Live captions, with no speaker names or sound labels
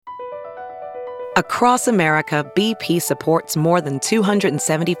Across America, BP supports more than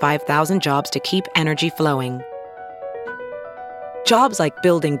 275,000 jobs to keep energy flowing. Jobs like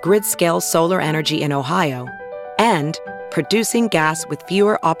building grid-scale solar energy in Ohio and producing gas with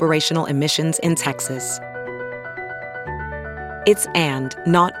fewer operational emissions in Texas. It's and,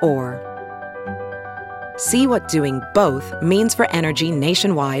 not or. See what doing both means for energy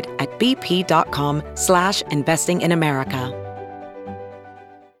nationwide at bp.com/investing in America.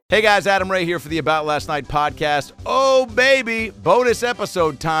 Hey guys, Adam Ray here for the About Last Night podcast. Oh baby, bonus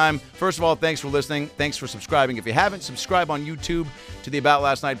episode time. First of all, thanks for listening. Thanks for subscribing. If you haven't, subscribe on YouTube to the About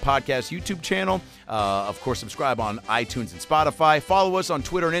Last Night podcast YouTube channel. Of course, subscribe on iTunes and Spotify. Follow us on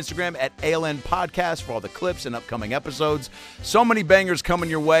Twitter and Instagram at ALN Podcast for all the clips and upcoming episodes. So many bangers coming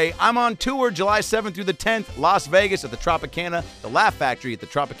your way. I'm on tour July 7th through the 10th, Las Vegas at the Tropicana, the Laugh Factory at the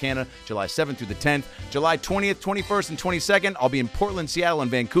Tropicana, July 7th through the 10th. July 20th, 21st, and 22nd, I'll be in Portland, Seattle,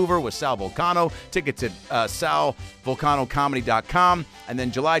 and Vancouver with Sal Vulcano. Tickets at salvulcanocomedy.com. And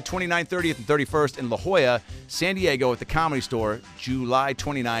then July 29th, 30th, and 31st in La Jolla, San Diego at the Comedy Store, July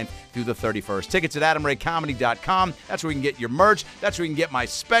 29th through the 31st. Tickets at adamraycomedy.com. That's where you can get your merch. That's where you can get my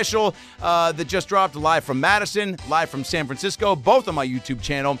special that just dropped live from Madison, live from San Francisco, both on my YouTube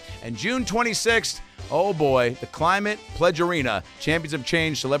channel. And June 26th, oh boy, the Climate Pledge Arena, Champions of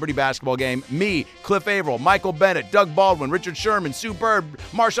Change celebrity basketball game. Me, Cliff Averill, Michael Bennett, Doug Baldwin, Richard Sherman, Sue Bird,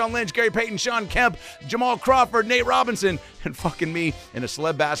 Marshawn Lynch, Gary Payton, Sean Kemp, Jamal Crawford, Nate Robinson, and fucking me in a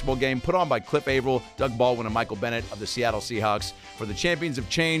celeb basketball game put on by Cliff Averill, Doug Baldwin, and Michael Bennett of the Seattle Seahawks for the Champions of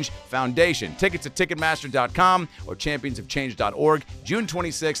Change Foundation. Tickets at Ticketmaster.com or championsofchange.org, June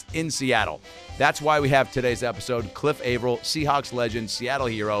 26th in Seattle. That's why we have today's episode. Cliff Averill, Seahawks legend, Seattle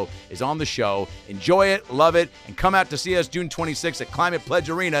hero, is on the show. Enjoy it, love it, and come out to see us June 26th at Climate Pledge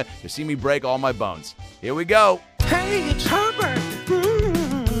Arena to see me break all my bones. Here we go. Hey, it's Herbert.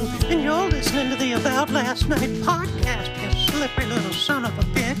 And you're listening to the About Last Night podcast, you slippery little son of a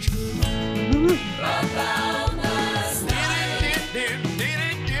bitch. About last night.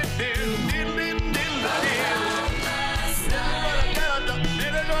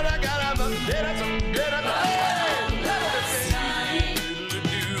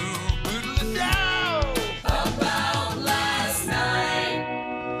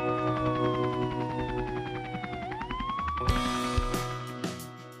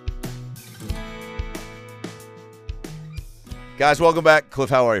 Guys, welcome back. Cliff,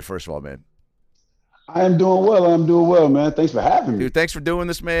 how are you, first of all, man? I'm doing well, man. Thanks for having me. Dude, thanks for doing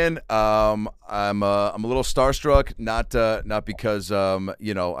this, man. I'm a little starstruck, not because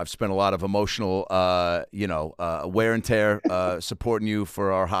I've spent a lot of emotional wear and tear supporting you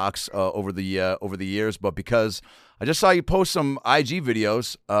for our Hawks over the years, but because I just saw you post some IG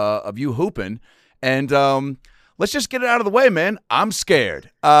videos of you hooping, and let's just get it out of the way, man. I'm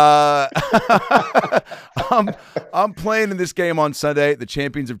scared. I'm playing in this game on Sunday, the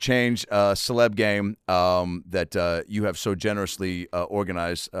Champions of Change celeb game that you have so generously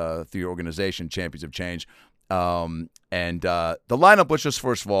organized through your organization, Champions of Change. And the lineup, let's just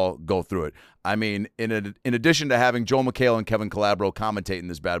first of all go through it. I mean, in addition to having Joel McHale and Kevin Calabro commentating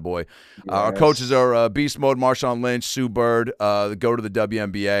this bad boy, our coaches are Beast Mode, Marshawn Lynch, Sue Bird, go to the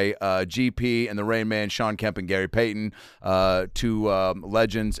WNBA, GP, and the Rain Man, Sean Kemp and Gary Payton, two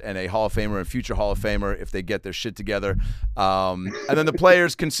legends and a Hall of Famer and future Hall of Famer if they get their shit together. And then the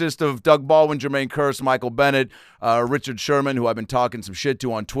players consist of Doug Baldwin, Jermaine Kearse, Michael Bennett, Richard Sherman, who I've been talking some shit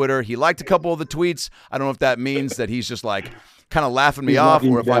to on Twitter. He liked a couple of the tweets. I don't know if that means that he's just like kind of laughing me off,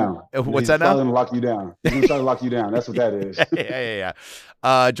 or if I'm what's that now? He's going to lock you down. He's going to try to lock you down. That's what that is. Yeah.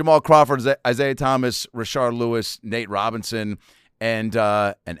 Jamal Crawford, Isaiah Thomas, Rashard Lewis, Nate Robinson, and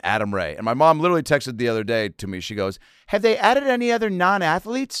Adam Ray. And my mom literally texted the other day to me. She goes, "Have they added any other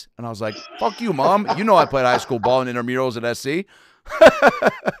non-athletes?" And I was like, "Fuck you, Mom. You know I played high school ball and intramurals at SC."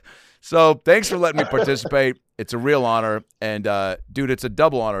 So thanks for letting me participate. It's a real honor. And, dude, it's a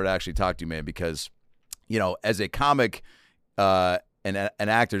double honor to actually talk to you, man, because, as a comic and an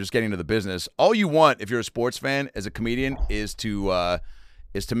actor just getting into the business, all you want if you're a sports fan as a comedian is to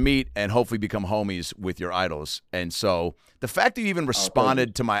meet and hopefully become homies with your idols. And so the fact that you even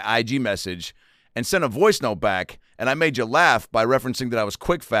responded to my IG message and sent a voice note back, and I made you laugh by referencing that I was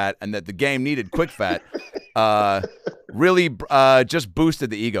quick fat and that the game needed quick fat, really just boosted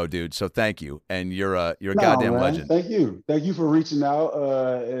the ego, dude. So thank you, and you're a goddamn legend. Thank you for reaching out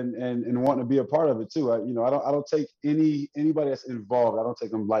and wanting to be a part of it too. I don't take anybody that's involved. I don't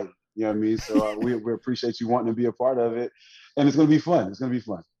take them lightly. You know what I mean? So we appreciate you wanting to be a part of it, and it's going to be fun. It's going to be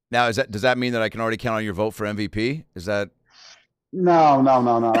fun. Now, does that mean that I can already count on your vote for MVP? Is that? No. I'm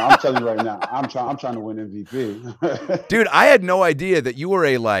telling you right now, I'm trying to win MVP. Dude, I had no idea that you were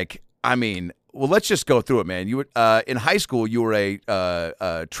Well, let's just go through it, man. You were, in high school, you were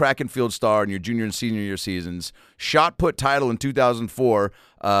a track and field star in your junior and senior year seasons. Shot put title in 2004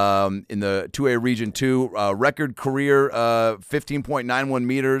 in the 2A Region 2. Record career 15.91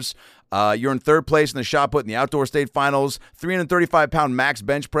 meters. You're in third place in the shot put in the outdoor state finals. 335-pound max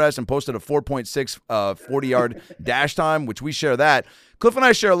bench press and posted a 4.6 40-yard dash time, which we share that. Cliff and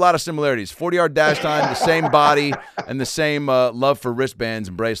I share a lot of similarities. 40-yard dash time, the same body, and the same love for wristbands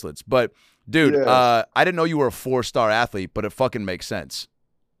and bracelets. But dude, I didn't know you were a 4-star athlete, but it fucking makes sense.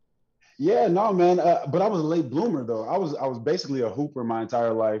 Yeah, no, man. But I was a late bloomer, though. I was basically a hooper my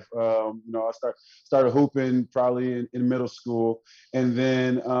entire life. I started hooping probably in middle school, and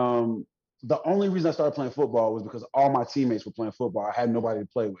then the only reason I started playing football was because all my teammates were playing football. I had nobody to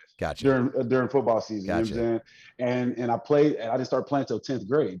play with. Gotcha. During football season. Gotcha. You know what I'm saying? And I played, and I didn't start playing until 10th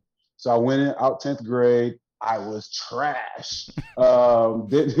grade. So I went out 10th grade. I was trash.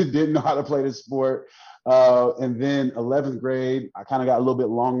 Didn't know how to play this sport. And then 11th grade, I kind of got a little bit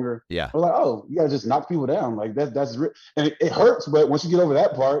longer. Yeah. I was like, oh, you gotta just knock people down. Like that's and it hurts, but once you get over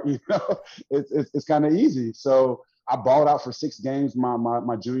that part, it's kind of easy. So I balled out for 6 games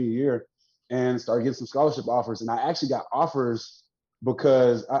my junior year and started getting some scholarship offers. And I actually got offers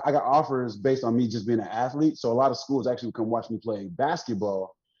because I got offers based on me just being an athlete. So a lot of schools actually would come watch me play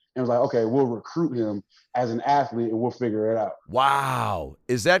basketball and was like, okay, we'll recruit him as an athlete and we'll figure it out. Wow.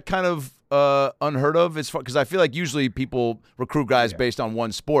 Is that kind of unheard of? Because I feel like usually people recruit guys based on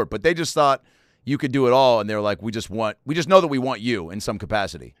one sport, but they just thought you could do it all, and they're like, we just know that we want you in some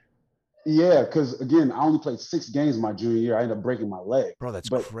capacity. Yeah, because again, I only played 6 games my junior year. I ended up breaking my leg. Bro, that's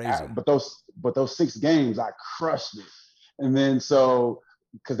crazy. But those 6 games, I crushed it. And then so,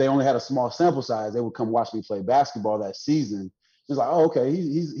 because they only had a small sample size, they would come watch me play basketball that season. It's like, oh, okay,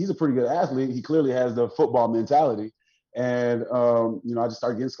 he's a pretty good athlete. He clearly has the football mentality. And, I just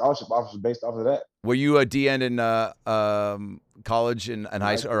started getting scholarship offers based off of that. Were you a DN in college and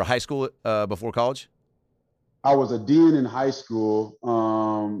high school before college? I was a DN in high school,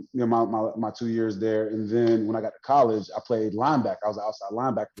 my 2 years there. And then when I got to college, I played linebacker. I was an outside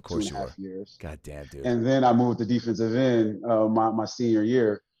linebacker for 2.5 years. God damn, dude. And then I moved to defensive end my senior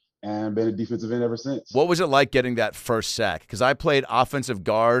year and been a defensive end ever since. What was it like getting that first sack? Because I played offensive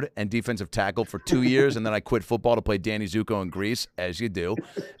guard and defensive tackle for 2 years, and then I quit football to play Danny Zuko in Greece, as you do.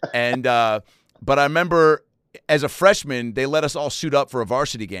 And but I remember as a freshman, they let us all suit up for a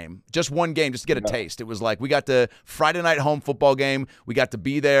varsity game. Just one game, just to get a taste. It was like we got the Friday night home football game. We got to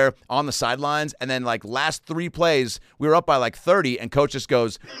be there on the sidelines. And then like last 3 plays, we were up by like 30, and coach just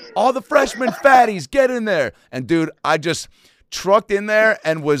goes, all the freshman fatties, get in there. And dude, I just trucked in there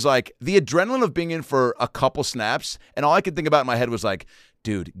and was like the adrenaline of being in for a couple snaps. And all I could think about in my head was like,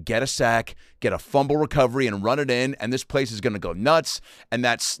 dude, get a sack, get a fumble recovery, and run it in, and this place is going to go nuts. And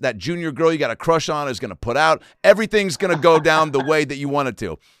that junior girl you got a crush on is going to put out. Everything's going to go down the way that you want it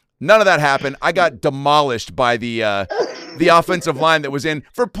to. None of that happened. I got demolished by the offensive line that was in.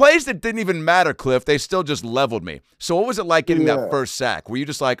 For plays that didn't even matter, Cliff, they still just leveled me. So what was it like getting that first sack? Were you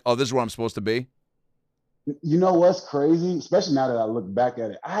just like, oh, this is where I'm supposed to be? You know what's crazy? Especially now that I look back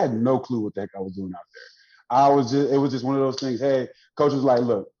at it, I had no clue what the heck I was doing out there. It was just one of those things. Hey, coach was like,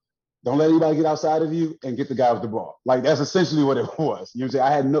 look, don't let anybody get outside of you and get the guy with the ball. Like, that's essentially what it was. You know what I'm saying?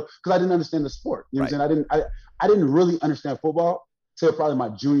 I had because I didn't understand the sport. You know what I'm saying? I didn't really understand football till probably my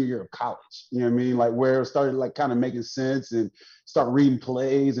junior year of college. You know what I mean? Like, where it started like kind of making sense and start reading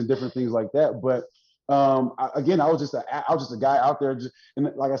plays and different things like that. But I was just a guy out there.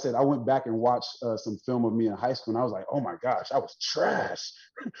 And like I said, I went back and watched some film of me in high school, and I was like, oh my gosh, I was trash.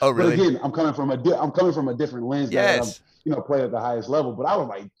 Oh, really? But again, I'm coming from a different lens. Yes. That I'm, played at the highest level. But I was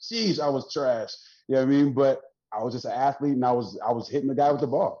like, geez, I was trash. You know what I mean? But I was just an athlete, and I was hitting the guy with the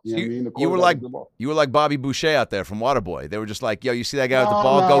ball. You know what I mean? You were like Bobby Boucher out there from Waterboy. They were just like, yo, you see that guy with the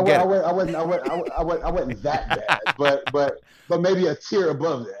ball? Go get it. I wasn't that bad, but maybe a tier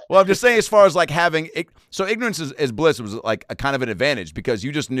above that. Well, I'm just saying, as far as like having so ignorance is bliss was like a kind of an advantage because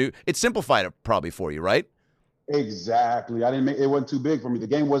you just knew it simplified it probably for you, right? Exactly. It wasn't too big for me. The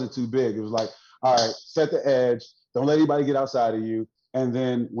game wasn't too big. It was like, all right, set the edge. Don't let anybody get outside of you. And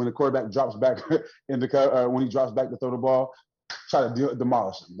then when the quarterback drops back when he drops back to throw the ball, try to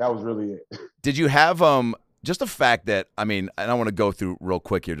demolish him. That was really it. Did you have just the fact that, I mean, and I want to go through real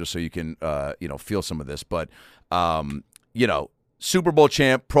quick here just so you can feel some of this, but Super Bowl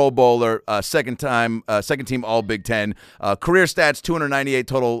champ, Pro Bowler, second team All Big Ten, career stats: 298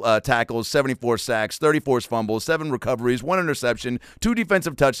 total tackles, 74 sacks, 34 fumbles, 7 recoveries, 1 interception, 2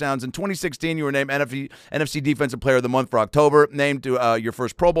 defensive touchdowns. In 2016, you were named NFC Defensive Player of the Month for October. Named to your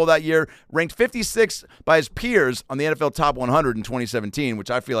first Pro Bowl that year. Ranked 56th by his peers on the NFL Top 100 in 2017,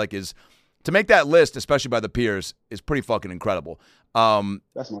 which I feel like is to make that list, especially by the peers, is pretty fucking incredible.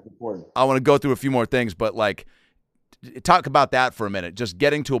 That's most important. I want to go through a few more things, but like, talk about that for a minute. Just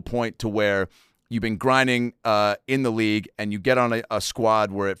getting to a point to where you've been grinding in the league and you get on a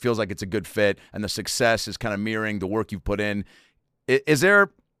squad where it feels like it's a good fit and the success is kind of mirroring the work you've put in. Is there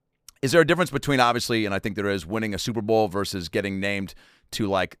a difference between, obviously, and I think there is, winning a Super Bowl versus getting named to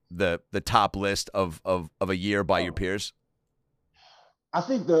like the top list of a year by your peers? I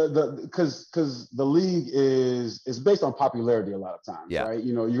think because the league is based on popularity a lot of times, right?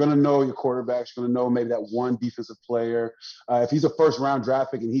 You know, you're gonna know your quarterbacks, you're gonna know maybe that one defensive player. If he's a first round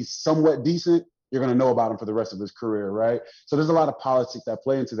draft pick and he's somewhat decent, you're gonna know about him for the rest of his career, right? So there's a lot of politics that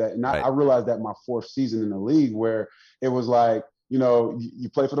play into that. And I realized that my 4th season in the league, where it was like, you know, you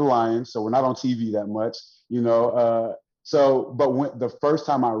play for the Lions, so we're not on TV that much, you know. But when the first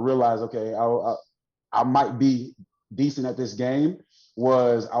time I realized, okay, I might be decent at this game,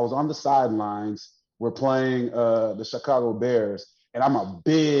 was I was on the sidelines. We're playing the Chicago Bears, and I'm a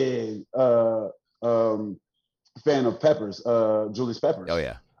big fan of Peppers, Julius Peppers. Oh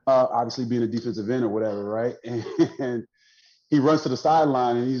yeah. Obviously being a defensive end or whatever, right? And he runs to the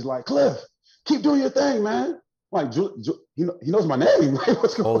sideline and he's like, "Cliff, keep doing your thing, man." I'm like, he knows my name. Like,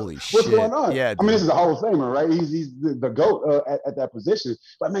 what's going on? Yeah, I mean, this is a Hall of Famer, right? He's the GOAT at that position.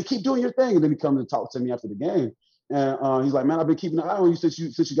 But man, keep doing your thing. And then he comes and talks to me after the game. And he's like, "Man, I've been keeping an eye on you since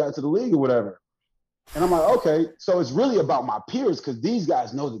you got into the league or whatever." And I'm like, okay, so it's really about my peers because these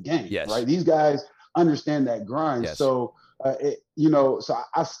guys know the game, right? These guys understand that grind. Yes. So, so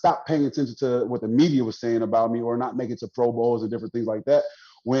I stopped paying attention to what the media was saying about me or not making it to Pro Bowls and different things like that.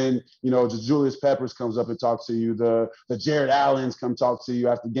 When, just Julius Peppers comes up and talks to you, the Jared Allens come talk to you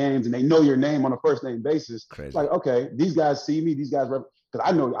after games and they know your name on a first name basis. Crazy. It's like, okay, these guys see me, these guys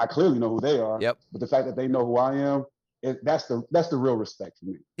because I clearly know who they are. Yep. But the fact that they know who I am, that's the real respect for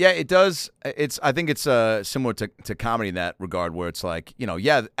me. Yeah, it does. I think it's similar to comedy in that regard, where it's like,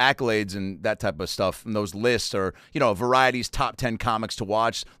 accolades and that type of stuff, and those lists or Variety's top 10 comics to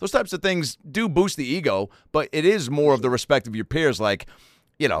watch. Those types of things do boost the ego, but it is more of the respect of your peers. Like,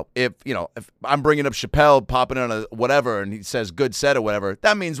 if I'm bringing up Chappelle popping on a whatever and he says good set or whatever,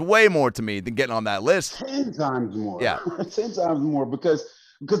 that means way more to me than getting on that list. 10 times more. Yeah. 10 times more because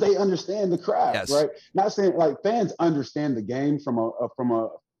they understand the craft, right? Not saying like fans understand the game from a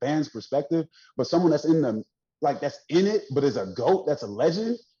fan's perspective, but someone that's that's in it, but is a GOAT, that's a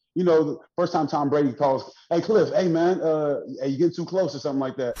legend. The first time Tom Brady calls, "Hey Cliff, hey man, hey, you getting too close" or something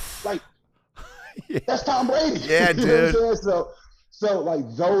like that. Like, that's Tom Brady. Yeah, dude. So like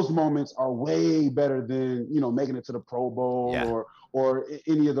those moments are way better than making it to the Pro Bowl or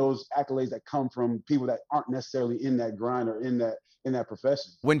any of those accolades that come from people that aren't necessarily in that grind or in that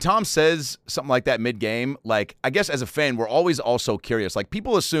profession. When Tom says something like that mid-game, like, I guess as a fan, we're always also curious. Like,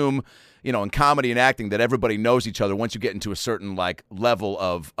 people assume, in comedy and acting that everybody knows each other once you get into a certain, like, level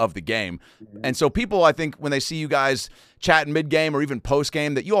of the game. Mm-hmm. And so people, I think, when they see you guys chatting mid-game or even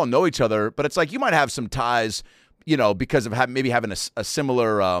post-game, that you all know each other, but it's like you might have some ties, because of maybe having a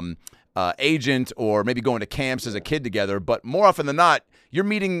similar agent or maybe going to camps as a kid together. But more often than not, you're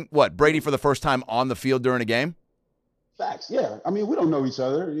meeting, Brady for the first time on the field during a game? Facts, yeah. I mean, we don't know each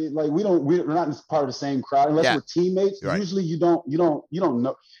other. Like we're not part of the same crowd unless we're teammates. Right. Usually, you don't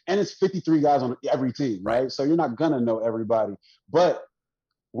know. And it's 53 guys on every team, right? So you're not gonna know everybody. But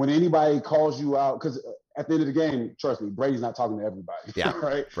when anybody calls you out, because at the end of the game, trust me, Brady's not talking to everybody. Yeah,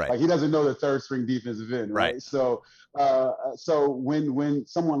 right. Like he doesn't know the third string defensive end, right? So, when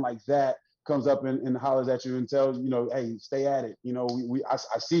someone like that comes up and hollers at you and tells hey, stay at it. I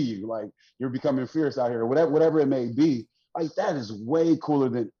see you. Like you're becoming fierce out here. Whatever it may be. Like that is way cooler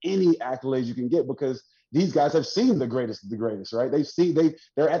than any accolades you can get because these guys have seen the greatest of the greatest, right?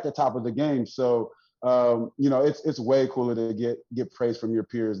 They're at the top of the game. So it's way cooler to get praise from your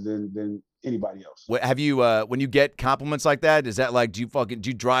peers than anybody else. Have you when you get compliments like that, is that like do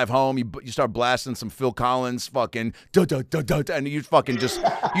you drive home, you start blasting some Phil Collins fucking da, da, da, da, da, and you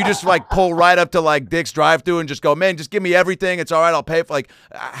just like pull right up to like Dick's drive-thru and just go, "Man, just give me everything. It's all right. I'll pay for like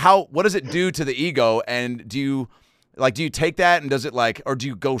what does it do to the ego? And do you take that and does it or do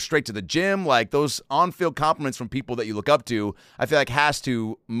you go straight to the gym? Like those on-field compliments from people that you look up to, I feel like has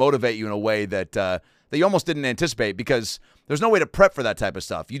to motivate you in a way that you almost didn't anticipate because there's no way to prep for that type of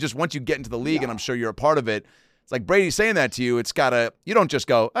stuff. You just, once you get into the league and I'm sure you're a part of it, it's like Brady saying that to you, you don't just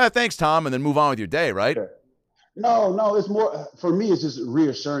go, "Thanks, Tom," and then move on with your day, right? Sure. No, it's more, for me, it's just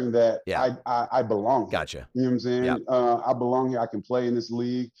reassuring that I belong here. Gotcha. You know what I'm saying? Yep. I belong here. I can play in this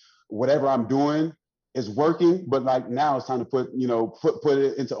league. Whatever I'm doing, it's working, but like now it's time to put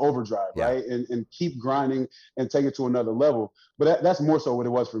it into overdrive, Yeah. right? And keep grinding and take it to another level. But that's more so what it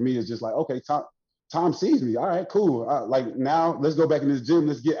was for me. Is just like, okay, Tom sees me. All right, cool. Like now, let's go back in this gym.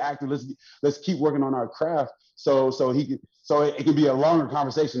 Let's get active. Let's keep working on our craft. So it can be a longer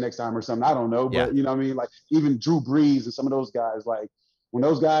conversation next time or something. I don't know, but Yeah. you know what I mean. Like even Drew Brees and some of those guys, like when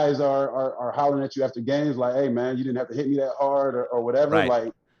those guys are hollering at you after games, like, hey man, you didn't have to hit me that hard or whatever. Right.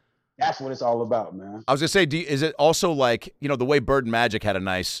 Like that's what it's all about, man. I was gonna say, is it also like, the way Bird and Magic had a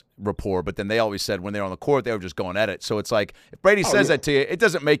nice rapport, but then they always said when they were on the court they were just going at it. So it's like if Brady says that to you, it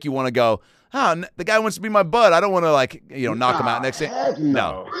doesn't make you want to go, the guy wants to be my bud. I don't want to knock him out next thing.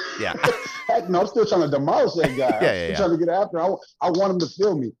 No. Yeah. Heck no. I'm still trying to demolish that guy. Yeah. I'm trying to get after. I want him to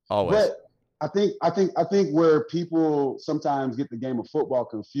feel me. Always. But I think where people sometimes get the game of football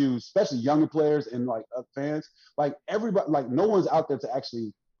confused, especially younger players and like fans, like everybody, like no one's out there to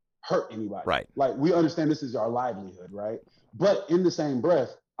actually hurt anybody. Right. Like we understand this is our livelihood, right? But in the same breath,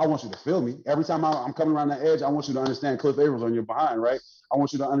 I want you to feel me. Every time I'm coming around that edge, I want you to understand Cliff Avrils on your behind, right? I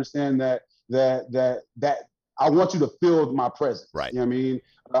want you to understand that I want you to feel my presence. Right. You know what I mean?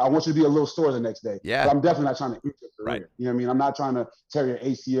 I want you to be a little sore the next day. Yeah. But I'm definitely not trying to eat your career. Right. You know what I mean? I'm not trying to tear your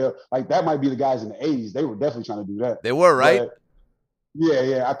ACL. Like that might be the guys in the 80s. They were definitely trying to do that. They were, right? But,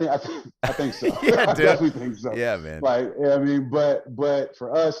 yeah. I think so. Yeah, I dude. definitely think so. Yeah, man. Like, I mean, but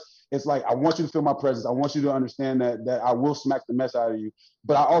for us, it's like I want you to feel my presence. I want you to understand that I will smack the mess out of you,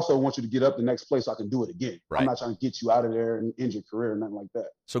 but I also want you to get up the next play so I can do it again. Right. I'm not trying to get you out of there and end your career or nothing like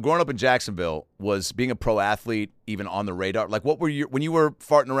that. So growing up in Jacksonville, was being a pro athlete even on the radar? Like, what were when you were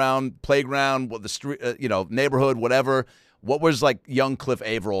farting around playground, the street, neighborhood, whatever? What was like young Cliff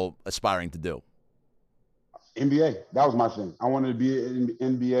Avril aspiring to do? NBA. That was my thing. I wanted to be in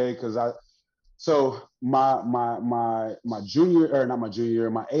NBA because So my junior, or not my junior year,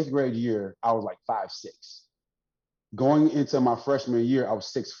 my 8th grade year, I was like 5'6". Going into my freshman year, I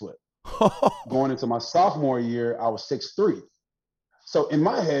was 6 foot. Going into my sophomore year, I was 6'3". So in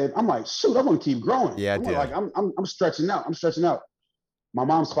my head, I'm like, shoot, I'm gonna keep growing. Yeah, I'm like I'm stretching out. I'm stretching out. My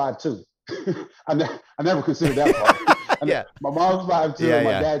mom's 5'2". I never considered that part. Yeah. My mom's 5'2". Yeah,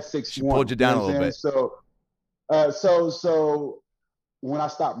 my yeah. dad's 6'1". She pulled you down a little bit. So when I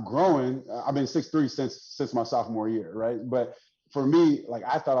stopped growing, I've been 6'3" since my sophomore year, right? But for me, like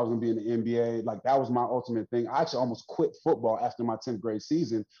I thought I was gonna be in the NBA. Like that was my ultimate thing. I actually almost quit football after my 10th grade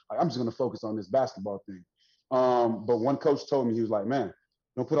season. Like I'm just gonna focus on this basketball thing. But one coach told me, he was like, man,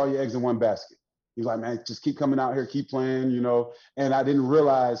 don't put all your eggs in one basket. He was like, man, just keep coming out here, keep playing, And I didn't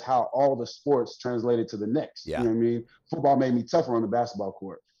realize how all the sports translated to the next. Yeah. You know what I mean? Football made me tougher on the basketball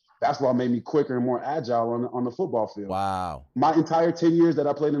court. Basketball made me quicker and more agile on the football field. Wow. My entire 10 years that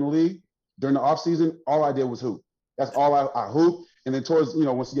I played in the league, during the offseason, all I did was hoop. That's all I hooped. And then towards,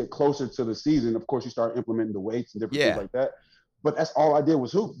 once you get closer to the season, of course, you start implementing the weights and different things like that. But that's all I did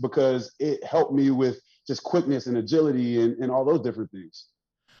was hoop because it helped me with just quickness and agility and all those different things.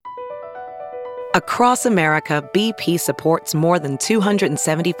 Across America, BP supports more than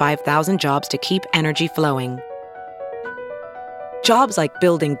 275,000 jobs to keep energy flowing. Jobs like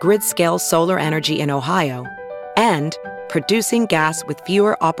building grid-scale solar energy in Ohio and producing gas with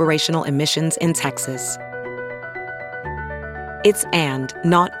fewer operational emissions in Texas. It's and,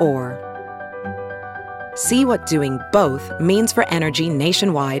 not or. See what doing both means for energy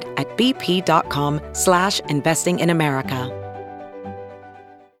nationwide at bp.com/investing in America.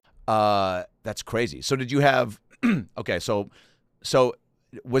 That's crazy. So did you have okay, so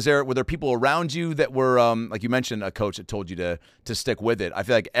were there people around you that were like you mentioned a coach that told you to stick with it? I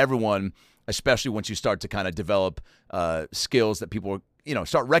feel like everyone, especially once you start to kind of develop skills that people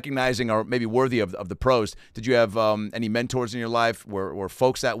start recognizing are maybe worthy of the pros. Did you have any mentors in your life? Were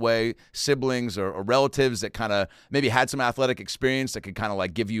folks that way, siblings or relatives that kind of maybe had some athletic experience that could kind of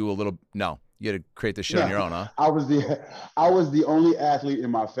like give you a little you had to create this shit on your own, huh? I was the only athlete in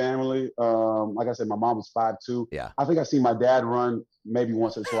my family. Like I said, my mom was 5'2". Yeah. I think I seen my dad run maybe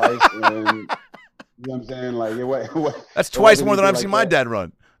once or twice. And, you know what I'm saying? Like that's twice more than I've seen my dad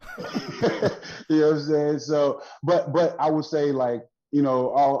run. You know what I'm saying? So, but I would say like,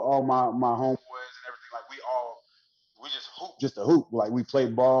 all my homeboys and everything, like we just hoop just to hoop. Like we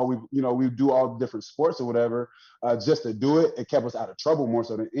played ball, we do all the different sports or whatever, just to do it. It kept us out of trouble more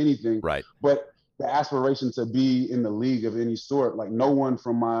so than anything. Right. But the aspiration to be in the league of any sort, like no one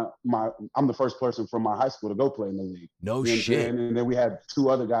from I'm the first person from my high school to go play in the league. No shit. And then we had 2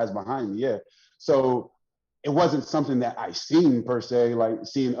 other guys behind me. Yeah. So it wasn't something that I seen per se, like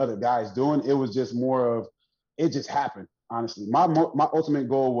seeing other guys doing. It was just more of, it just happened. Honestly, my ultimate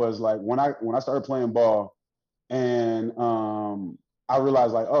goal was like when I started playing ball, and I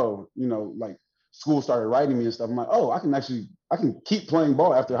realized like, like school started writing me and stuff, I'm like, oh, I can keep playing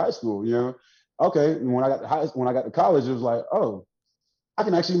ball after high school, you know? Okay. And when I got to college, it was like, oh, I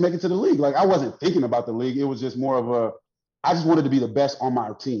can actually make it to the league. Like I wasn't thinking about the league. It was just more of I just wanted to be the best on my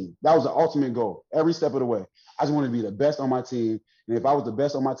team. That was the ultimate goal every step of the way. I just wanted to be the best on my team. And if I was the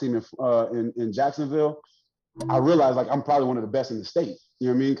best on my team in Jacksonville, I realized like I'm probably one of the best in the state. You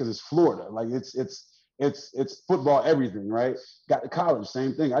know what I mean? Because it's Florida. Like it's football, everything, right? Got to college,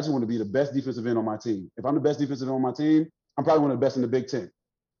 same thing. I just want to be the best defensive end on my team. If I'm the best defensive end on my team, I'm probably one of the best in the Big Ten.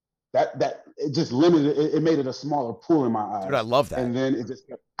 That it just limited it made it a smaller pool in my eyes. Dude, I love that. And then it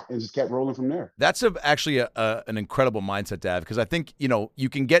just kept rolling from there. That's actually an incredible mindset to have, because I think, you know, you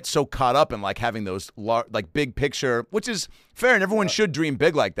can get so caught up in like having those like big picture, which is fair, and everyone should dream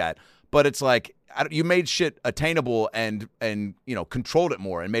big like that. But it's like you made shit attainable and you know, controlled it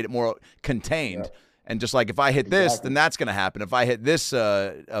more and made it more contained. Yeah. And just like, if I hit this, then that's going to happen. If I hit this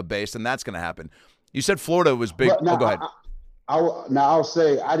base, then that's going to happen. You said Florida was big. Now, go ahead. I'll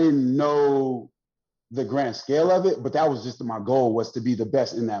say I didn't know the grand scale of it, but that was just my goal, was to be the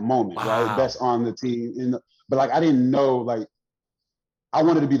best in that moment, right? Best on the team. But like, I didn't know, like, I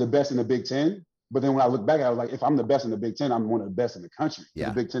wanted to be the best in the Big Ten. But then when I look back, I was like, if I'm the best in the Big Ten, I'm one of the best in the country. Yeah.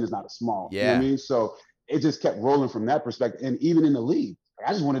 The Big Ten is not a small. Yeah. You know what I mean? So it just kept rolling from that perspective. And even in the league,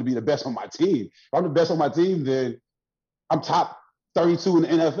 I just wanted to be the best on my team. If I'm the best on my team, then I'm top 32 in the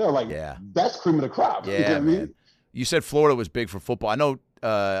NFL. Like, that's cream of the crop. Yeah, you know what I mean? You said Florida was big for football. I know,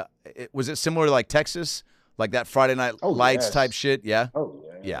 was it similar to like Texas? Like that Friday Night Lights type shit? Yeah? Oh,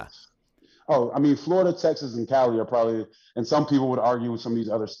 yeah. Yeah. Oh, I mean, Florida, Texas, and Cali are probably, and some people would argue with some of these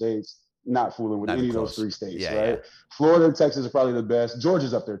other states, not fooling with any of those three states, right? Yeah. Florida and Texas are probably the best.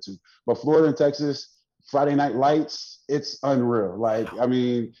 Georgia's up there too. But Florida and Texas, Friday Night Lights, it's unreal. Like, I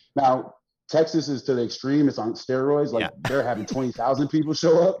mean, now Texas is to the extreme. It's on steroids. Like they're having 20,000 people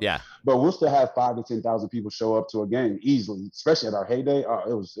show up. Yeah. But we'll still have 5,000 to 10,000 people show up to a game easily, especially at our heyday. Oh,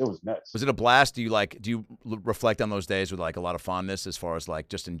 it was nuts. Was it a blast? Do you reflect on those days with like a lot of fondness, as far as like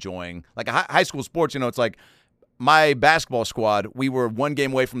just enjoying like high school sports? You know, it's like my basketball squad, we were one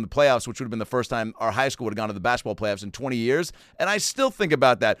game away from the playoffs, which would have been the first time our high school would have gone to the basketball playoffs in 20 years. And I still think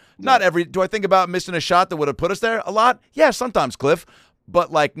about that. Do I think about missing a shot that would have put us there? A lot? Yeah, sometimes, Cliff.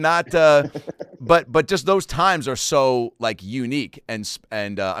 But like not, but just those times are so like unique, and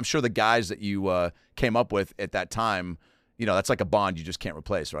I'm sure the guys that you came up with at that time, you know, that's like a bond you just can't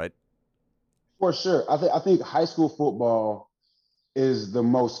replace, right? For sure. I think high school football is the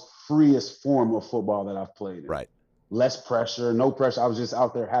most freest form of football that I've played in. Right. Less pressure, no pressure. I was just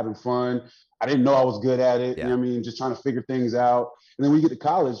out there having fun. I didn't know I was good at it. Yeah. You know what I mean? Just trying to figure things out. And then when you get to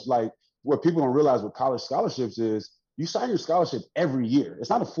college, like what people don't realize with college scholarships is, you sign your scholarship every year. It's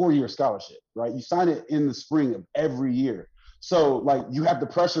not a 4-year scholarship, right? You sign it in the spring of every year. So like you have the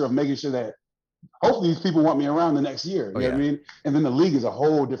pressure of making sure that hopefully these people want me around the next year. You know what I mean? And then the league is a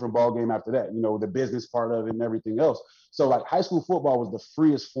whole different ball game after that, you know, the business part of it and everything else. So like high school football was the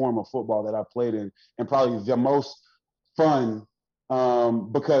freest form of football that I played in, and probably the most fun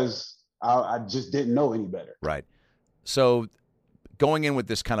because I just didn't know any better. Right. So going in with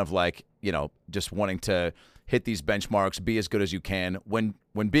this kind of like, you know, just wanting to hit these benchmarks, be as good as you can. When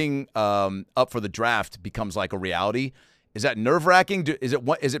being up for the draft becomes like a reality, is that nerve-wracking? Is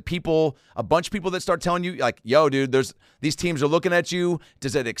it people, a bunch of people that start telling you like, yo, dude, these teams are looking at you?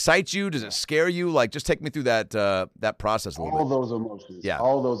 Does it excite you? Does it scare you? Like, just take me through that process a little bit. All those emotions. Yeah.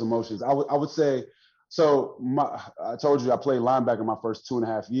 All those emotions. I would say, so I told you I played linebacker my first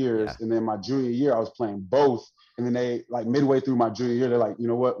 2.5 years. Yeah. And then my junior year, I was playing both. And then they, like midway through my junior year, they're like, you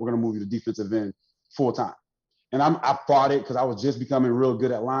know what, we're going to move you to defensive end full time. And I fought it because I was just becoming real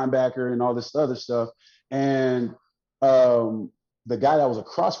good at linebacker and all this other stuff. And the guy that was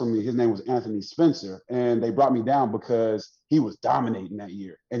across from me, his name was Anthony Spencer. And they brought me down because he was dominating that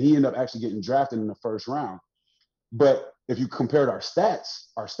year. And he ended up actually getting drafted in the first round. But if you compared our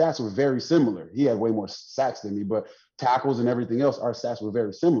stats were very similar. He had way more sacks than me, but tackles and everything else, our stats were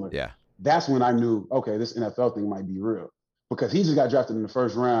very similar. Yeah. That's when I knew, okay, this NFL thing might be real. Because he just got drafted in the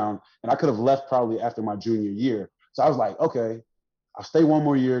first round, and I could have left probably after my junior year. So I was like, okay, I'll stay one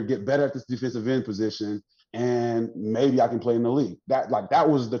more year, get better at this defensive end position, and maybe I can play in the league. That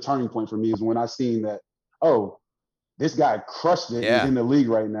was the turning point for me, is when I seen that, oh, this guy crushed it in the league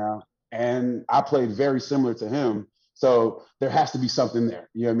right now, and I played very similar to him. So there has to be something there.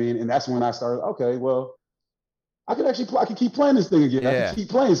 You know what I mean? And that's when I started, okay, well, I can keep playing this thing again. I can keep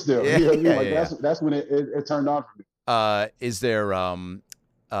playing still. You know what I mean? Like that's when it turned on for me. Is there an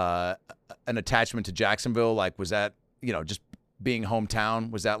attachment to Jacksonville? Like, was that, you know, just being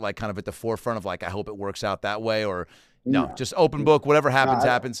hometown, was that like kind of at the forefront of like, I hope it works out that way, or no, just open book, whatever happens,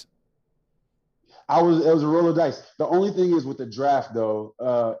 happens? It was a roll of dice. The only thing is with the draft though,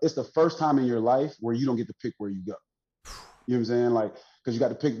 it's the first time in your life where you don't get to pick where you go. You know what I'm saying? Like, because you got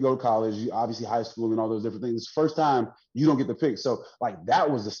to pick, go to college, you obviously high school and all those different things. It's the first time you don't get to pick. So like that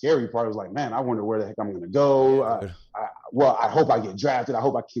was the scary part. It was like, man, I wonder where the heck I'm going to go. I hope I get drafted. I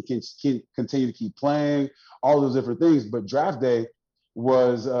hope I can continue to keep playing, all those different things. But draft day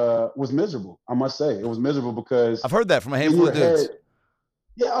was miserable. I must say it was miserable because I've heard that from a handful of dudes.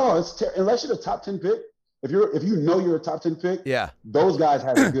 It's unless you're the top 10 pick. If you know you're a top 10 pick, those guys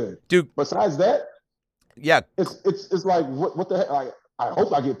have it good. Dude, besides that, it's like what the heck? Like, I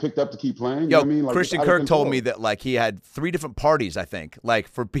hope I get picked up to keep playing. You know what I mean? Like, Christian Kirk told me that like he had 3 different parties, I think, like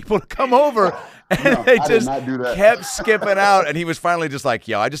for people to come over, and they just kept skipping out. And he was finally just like,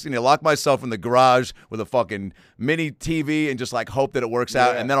 "Yo, I just need to lock myself in the garage with a fucking mini TV and just like hope that it works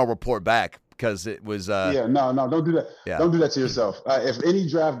out, and then I'll report back." Because it was no, don't do that. Don't do that to yourself. If any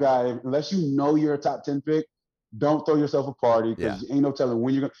draft guy, unless you know you're a top 10 pick, don't throw yourself a party because ain't no telling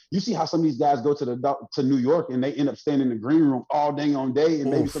when you're going to. You see how some of these guys go to New York and they end up staying in the green room all day on day, and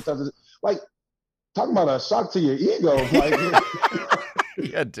maybe sometimes it's like talking about a shock to your ego. Like,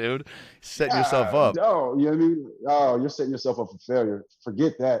 yeah, dude, setting yourself up. No, you know what I mean? Oh, you're setting yourself up for failure.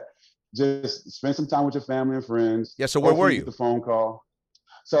 Forget that. Just spend some time with your family and friends. Yeah. So where were you? Get the phone call.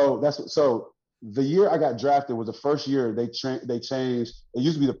 So the year I got drafted was the first year they changed. It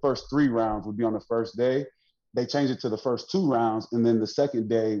used to be the first 3 rounds would be on the first day. They changed it to the first 2 rounds, and then the second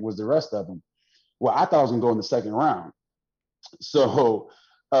day was the rest of them. Well, I thought I was gonna go in the second round. So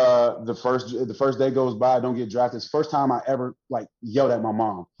the first day goes by, I don't get drafted. It's the first time I ever like yelled at my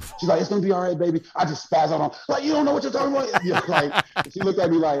mom. She's like, "It's gonna be all right, baby." I just spazzed out on like, "You don't know what you're talking about." Like she looked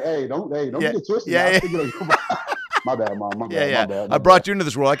at me like, "Hey, don't get it twisted." My bad, Mom. My bad. I brought you into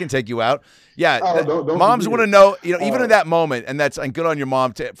this world. I can take you out. Yeah. Don't moms want to know, even in that moment, and good on your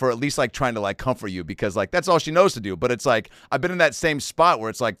mom for at least like trying to like comfort you because like that's all she knows to do. But it's like I've been in that same spot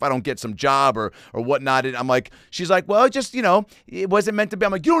where it's like if I don't get some job or whatnot, I'm like, she's like, well, just it wasn't meant to be.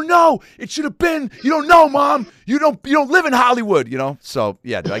 I'm like, you don't know. It should have been. You don't know, Mom. You don't live in Hollywood, So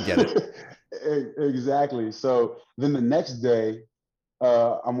yeah, dude, I get it. Exactly. So then the next day.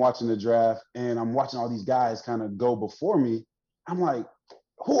 I'm watching the draft and I'm watching all these guys kind of go before me. I'm like,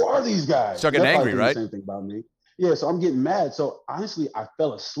 who are these guys? Start getting angry, right? The same thing about me. Yeah, so I'm getting mad. So honestly, I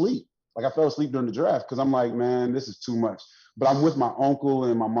fell asleep. Like I fell asleep during the draft because I'm like, man, this is too much. But I'm with my uncle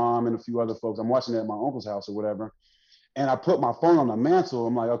and my mom and a few other folks. I'm watching it at my uncle's house or whatever. And I put my phone on the mantle.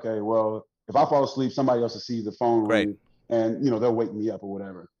 I'm like, okay, well, if I fall asleep, somebody else will see the phone ring and they'll wake me up or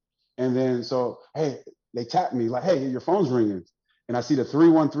whatever. And then so, hey, they tap me like, hey, your phone's ringing. And I see the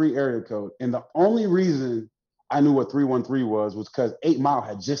 313 area code. And the only reason I knew what 313 was because 8 Mile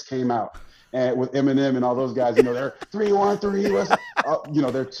had just came out. And with Eminem and all those guys, they're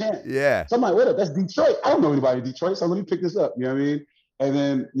 313, they're chant. Yeah. So I'm like, wait up, that's Detroit. I don't know anybody in Detroit, so let me pick this up. You know what I mean? And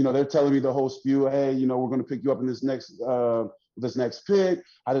then, they're telling me the whole spew, hey, we're going to pick you up in this next pick.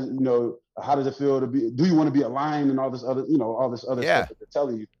 How does it feel to be, do you want to be aligned and all this other stuff that they're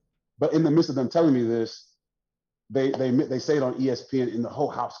telling you. But in the midst of them telling me this, they say it on ESPN and the whole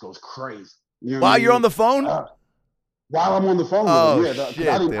house goes crazy. While you're on the phone? While I'm on the phone with them, shit,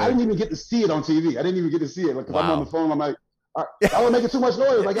 I didn't even get to see it on TV. I didn't even get to see it because I'm on the phone. I'm like, all right, I was making too much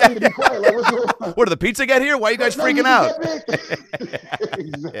noise. Like I need to be quiet. Like what's going on? Where did the pizza get here? Why are you guys freaking out?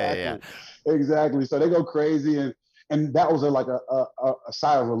 Exactly. So they go crazy, and that was a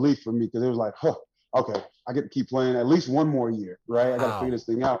sigh of relief for me because it was like, okay, I get to keep playing at least one more year, right? I got to figure this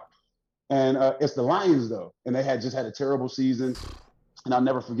thing out. And it's the Lions though, and they had just had a terrible season, and I'll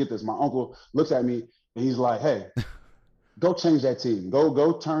never forget this. My uncle looks at me and he's like, "Hey, go change that team.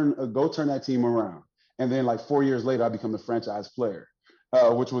 Go turn that team around." And then like 4 years later, I become the franchise player,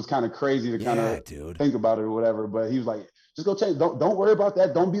 which was kind of crazy to kind of think about it or whatever. But he was like, "Just go change. Don't worry about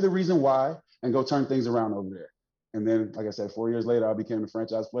that. Don't be the reason why, and go turn things around over there." And then, like I said, 4 years later, I became the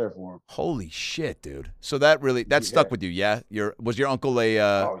franchise player for him. Holy shit, dude! So that stuck with you, yeah? Was your uncle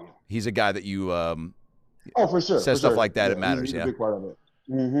He's a guy that you for sure. Says stuff like that. It matters. He's a big part of it.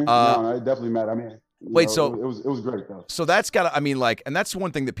 Mm-hmm. No, it definitely matters. I mean, wait. So it was great though. So that's got. And that's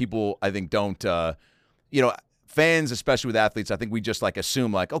one thing that people I think don't. Fans, especially with athletes, I think we just like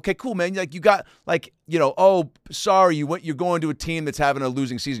assume like, okay, cool, man. Like you got like oh, sorry, you're going to a team that's having a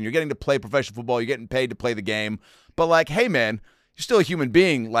losing season. You're getting to play professional football. You're getting paid to play the game. But like, hey, man, you're still a human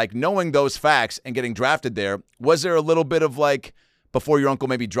being. Like knowing those facts and getting drafted there, was there a little bit of like? Before your uncle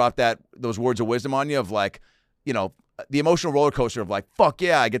maybe dropped those words of wisdom on you of like, the emotional roller coaster of like, fuck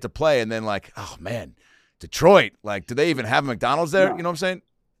yeah, I get to play. And then like, oh man, Detroit, like, do they even have a McDonald's there? No. You know what I'm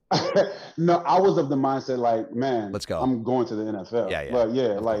saying? No, I was of the mindset like, man, let's go. I'm going to the NFL. Yeah. But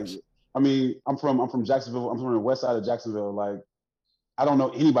yeah, like I mean, I'm from Jacksonville. I'm from the west side of Jacksonville. Like, I don't know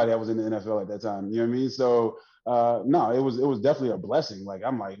anybody that was in the NFL at that time. You know what I mean? So no, it was definitely a blessing. Like,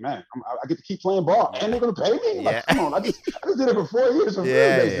 I'm like, man, I get to keep playing ball, and they're gonna pay me. Like, come on, I just did it for 4 years for free,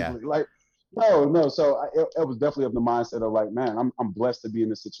 basically. Like, no. So it was definitely of the mindset of like, man, I'm blessed to be in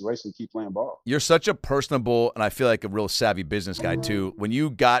this situation, keep playing ball. You're such a personable, and I feel like a real savvy business guy too. When you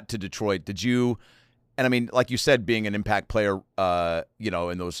got to Detroit, did you? And I mean, like you said, being an impact player,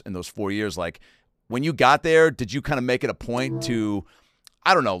 in those 4 years, like when you got there, did you kind of make it a point to,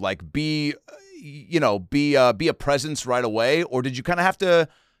 I don't know, like be a presence right away, or did you kind of have to,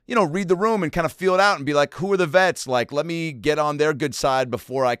 read the room and kind of feel it out and be like, who are the vets? Like, let me get on their good side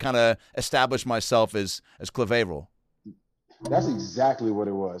before I kind of establish myself as Cliff Avril. That's exactly what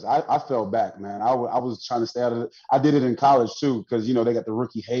it was. I fell back, man. I was trying to stay out of it. I did it in college too, because they got the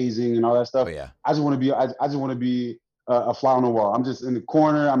rookie hazing and all that stuff. Oh, yeah. I just want to be a fly on the wall. I'm just in the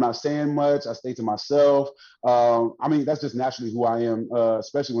corner. I'm not saying much. I stay to myself. I mean, that's just naturally who I am,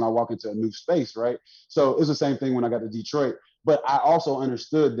 especially when I walk into a new space, right? So it's the same thing when I got to Detroit. But I also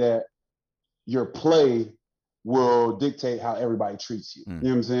understood that your play will dictate how everybody treats you. You know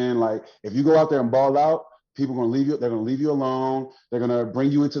what I'm saying? Like, if you go out there and ball out, people are going to leave you. They're going to leave you alone. They're going to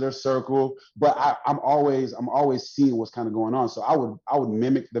bring you into their circle. But I'm always seeing what's kind of going on. So I would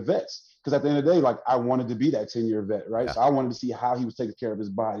mimic the vets, because at the end of the day, like, I wanted to be that 10-year vet, right? Yeah. So I wanted to see how he was taking care of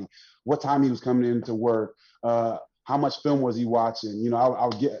his body, what time he was coming into work, how much film was he watching. I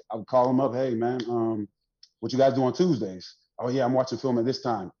would call him up, hey man, what you guys do on Tuesdays? Oh yeah, I'm watching film at this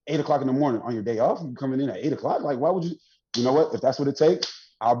time, 8:00 in the morning on your day off. You coming in at 8:00? Like, why would you? You know what? If that's what it takes,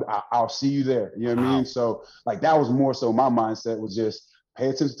 I'll see you there. You know what I mean? So like, that was more so my mindset, was just pay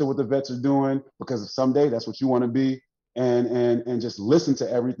attention to what the vets are doing, because someday that's what you want to be, and just listen to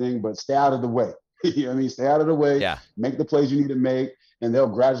everything, but stay out of the way. You know what I mean? Stay out of the way. Yeah. Make the plays you need to make, and they'll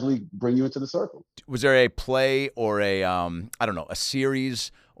gradually bring you into the circle. Was there a play or a a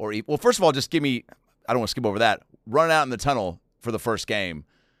series well, first of all, just give me, I don't want to skip over that, running out in the tunnel for the first game.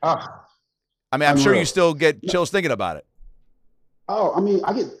 I mean, I'm sure you still get chills thinking about it. Oh, I mean,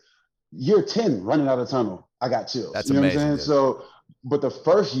 I get year 10 running out of the tunnel. I got chills. That's amazing. What I'm saying? Dude. So, but the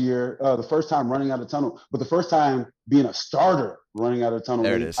first year, the first time running out of the tunnel, but the first time being a starter running out of the tunnel,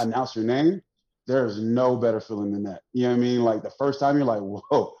 there it is. Announce your name, there's no better feeling than that. You know what I mean? Like, the first time you're like,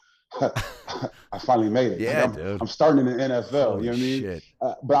 whoa, I finally made it. Yeah, like, dude. I'm starting in the NFL. Holy, you know what I mean? Shit.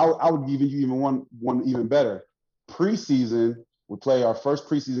 But I would give you even one even better. Preseason, we play our first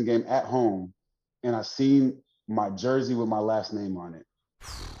preseason game at home, and I seen my jersey with my last name on it.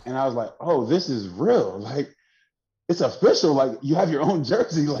 And I was like, oh, this is real. Like, it's official. Like, you have your own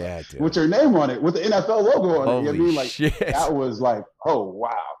jersey, like, with your name on it, with the NFL logo on it. You know what I mean? Like, shit. That was like, oh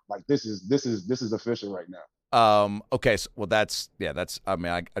wow. Like, this is official right now. Okay. So, well, that's, I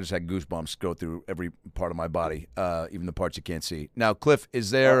mean, I just had goosebumps go through every part of my body, even the parts you can't see. Now, Cliff,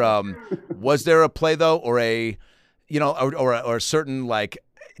 is there, was there a play though, or a, or a certain, like,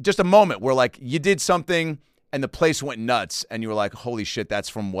 just a moment where, like, you did something and the place went nuts, and you were like, holy shit, that's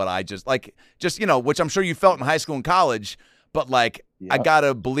from what I just, which I'm sure you felt in high school and college, but, like, I got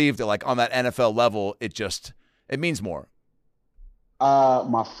to believe that, like, on that NFL level, it means more.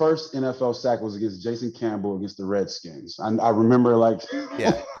 My first NFL sack was against Jason Campbell against the Redskins. I remember, like,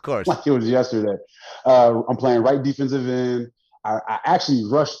 yeah, of course, like it was yesterday. I'm playing right defensive end. I actually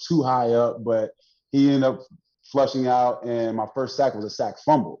rushed too high up, but he ended up flushing out, and my first sack was a sack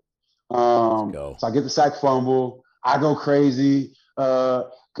fumble. So I get the sack fumble. I go crazy.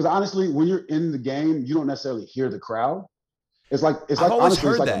 Because honestly, when you're in the game, you don't necessarily hear the crowd. It's like honestly,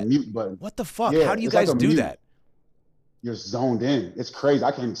 it's like a mute button. What the fuck? Yeah, how do you guys do that? You're zoned in. It's crazy.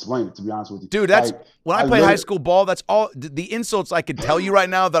 I can't explain it, to be honest with you. Dude, that's like, when I played high school ball, that's all the insults I could tell you right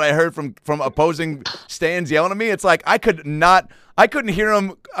now that I heard from opposing stands yelling at me. It's like I couldn't hear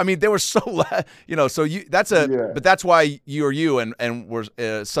them. I mean, they were so loud, so but that's why you're you and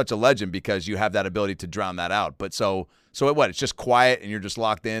we're such a legend, because you have that ability to drown that out. But so it's just quiet and you're just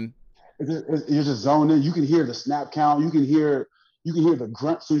locked in. You're just zoned in. You can hear the snap count. You can hear the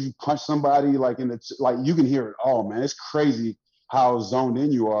grunt as soon as you punch somebody, like you can hear it all, man. It's crazy how zoned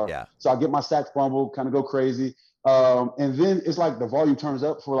in you are. Yeah. So I get my sack fumble, kind of go crazy. And then it's like the volume turns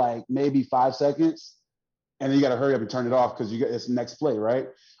up for like maybe 5 seconds, and then you got to hurry up and turn it off because it's next play, right?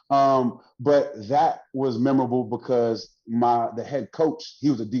 But that was memorable because the head coach,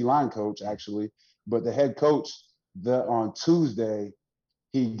 he was a D-line coach actually, but the head coach on Tuesday,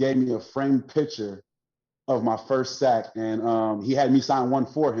 he gave me a framed picture of my first sack, and he had me sign one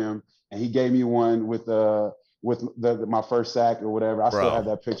for him, and he gave me one with my first sack or whatever. I still have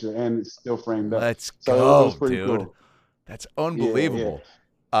that picture, and it's still framed up. Let's go, it was pretty dude. Cool. That's unbelievable.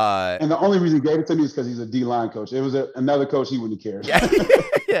 And the only reason he gave it to me is because he's a D-line coach. It was another coach, he wouldn't have cared.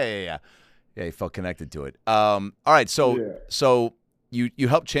 Yeah, he felt connected to it. All right, so you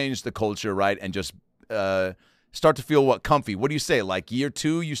helped change the culture, right, and just start to feel comfy. What do you say? Like year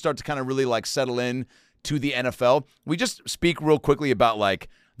 2, you start to kind of really like settle in to the NFL. We just speak real quickly about like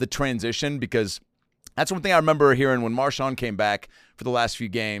the transition, because that's one thing I remember hearing when Marshawn came back for the last few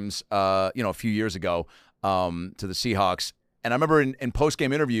games, a few years ago, to the Seahawks. And I remember in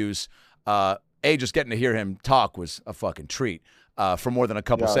post-game interviews, just getting to hear him talk was a fucking treat for more than a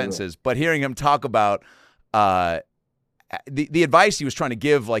couple sentences. But hearing him talk about the advice he was trying to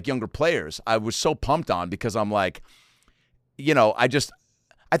give like younger players, I was so pumped on, because I'm like,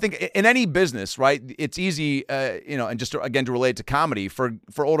 I think in any business, right, it's easy, and just again to relate to comedy, for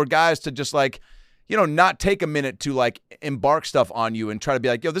older guys to just like, not take a minute to like embark stuff on you and try to be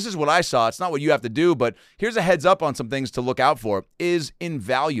like, yo, this is what I saw. It's not what you have to do, but here's a heads up on some things to look out for, is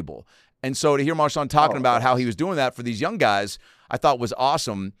invaluable. And so to hear Marshawn talking about how he was doing that for these young guys, I thought was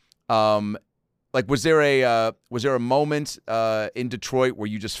awesome. Like, was there a moment in Detroit where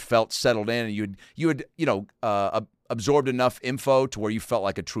you just felt settled in and you had absorbed enough info to where you felt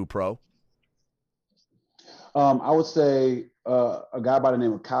like a true pro? I would say a guy by the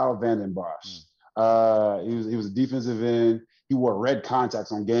name of Kyle Vanden Bosch. He was a defensive end. He wore red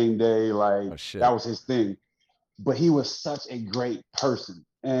contacts on game day. Like, that was his thing. But he was such a great person.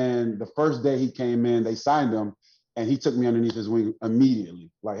 And the first day he came in, they signed him, and he took me underneath his wing immediately.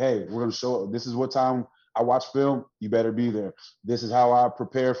 Like, hey, we're going to show up. This is what time I watch film. You better be there. This is how I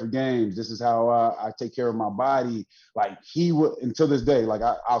prepare for games. This is how I take care of my body. Like, he would, until this day, like,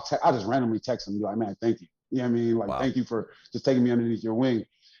 I'll just randomly text him and be like, man, thank you. You know what I mean? Like, thank you for just taking me underneath your wing.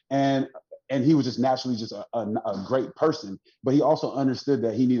 And he was just naturally just a great person. But he also understood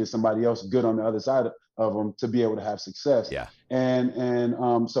that he needed somebody else good on the other side of him to be able to have success. Yeah. And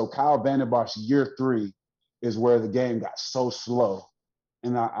so Kyle Vanden Bosch, year 3 is where the game got so slow.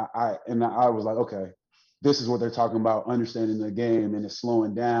 And I was like, okay, this is what they're talking about, understanding the game and it's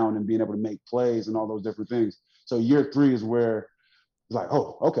slowing down and being able to make plays and all those different things. So year 3 is where it's like,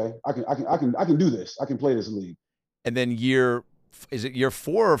 oh, okay, I can do this. I can play this league. And then is it year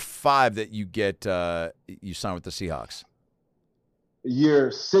 4 or 5 that you get you sign with the Seahawks? Year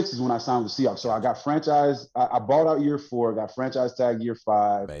 6 is when I signed with the Seahawks. So I got franchise. I balled out year 4, got franchise tag year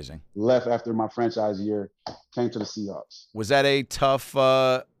 5. Amazing. Left after my franchise year, came to the Seahawks. Was that a tough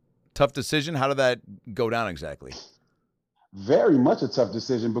decision? How did that go down exactly? Very much a tough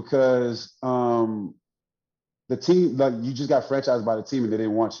decision, because the team, like, you just got franchised by the team and they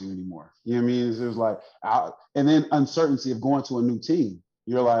didn't want you anymore. You know what I mean? It was like, and then uncertainty of going to a new team.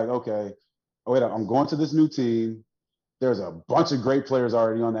 You're like, okay, wait, I'm going to this new team. There's a bunch of great players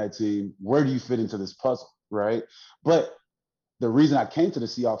already on that team. Where do you fit into this puzzle, right? But the reason I came to the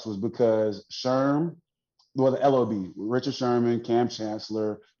Seahawks was because the LOB, Richard Sherman, Cam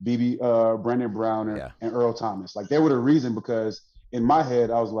Chancellor, Brandon Browner, and Earl Thomas. Like, they were the reason, because in my head,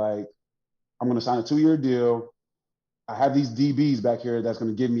 I was like, I'm going to sign a 2-year deal. I have these DBs back here that's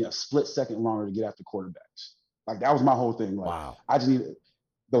going to give me a split second longer to get after quarterbacks. Like, that was my whole thing. Like, wow. I just need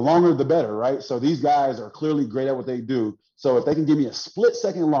the longer, the better, right? So these guys are clearly great at what they do. So if they can give me a split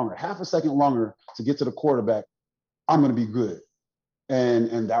second longer, half a second longer to get to the quarterback, I'm going to be good.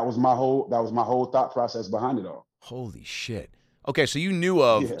 And that was my whole thought process behind it all. Holy shit. Okay, so you knew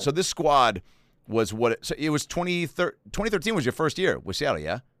of so this squad was so it was 2013 was your first year with Seattle,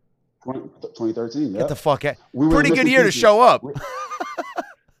 yeah? 2013, yeah. Get the fuck out. Pretty good year to show up.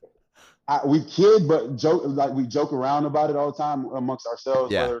 We kid, but joke, like, we joke around about it all the time amongst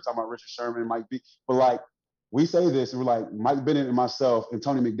ourselves. Whether we're talking about Richard Sherman, Mike B. But like, we say this, and we're like, Mike Bennett and myself and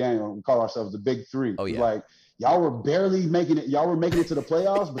Tony McDaniel, we call ourselves the Big Three. Oh, yeah. Like, y'all were barely making it. Y'all were making it to the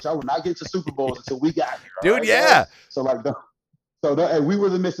playoffs, but y'all were not getting to Super Bowls until we got here. Dude, right? Yeah. So like, and we were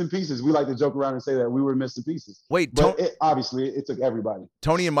the missing pieces. We like to joke around and say that we were missing pieces. Wait, but obviously it took everybody.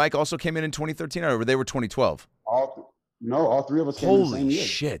 Tony and Mike also came in 2013, or they were 2012? All 3 of us came in the same year. Holy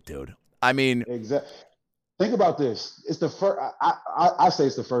shit, dude. I mean, exactly. Think about this. It's the first. I say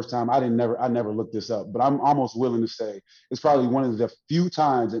it's the first time. I never looked this up, but I'm almost willing to say it's probably one of the few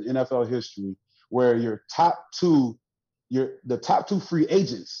times in NFL history where the top two free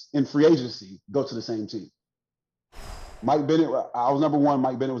agents in free agency go to the same team. Mike Bennett, I was number 1.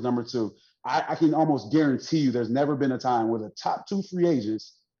 Mike Bennett was number 2. I can almost guarantee you there's never been a time where the top 2 free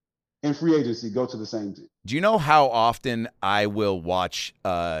agents in free agency go to the same team. Do you know how often I will watch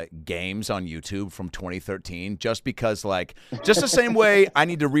games on YouTube from 2013 just because, like, just the same way I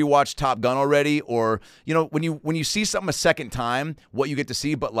need to rewatch Top Gun already, or, when you see something a second time, what you get to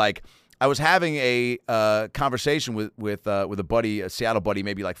see, but like, I was having a conversation with a buddy, a Seattle buddy,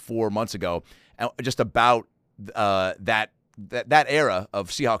 maybe like 4 months ago, just about that era of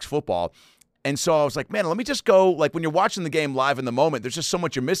Seahawks football. And so I was like, man, let me just go, like when you're watching the game live in the moment, there's just so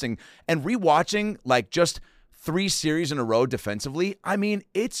much you're missing. And rewatching like just 3 series in a row defensively, I mean,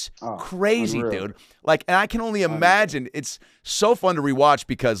 it's crazy, unreal. Dude. Like, and I can only imagine it's so fun to rewatch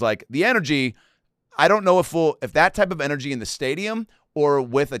because like the energy, I don't know if that type of energy in the stadium or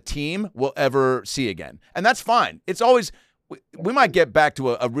with a team we'll ever see again. And that's fine. It's always, we might get back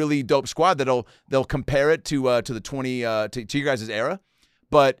to a really dope squad they'll compare it to the 20 to your guys' era,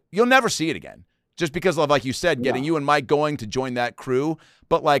 but you'll never see it again. Just because of, like you said, getting you and Mike going to join that crew.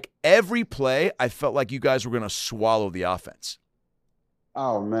 But like every play, I felt like you guys were going to swallow the offense.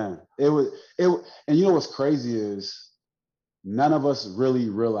 Oh man, it was, and you know what's crazy is none of us really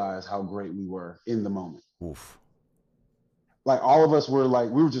realized how great we were in the moment. Oof. Like all of us were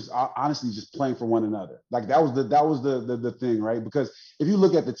like, we were just honestly just playing for one another. Like that was the thing, right? Because if you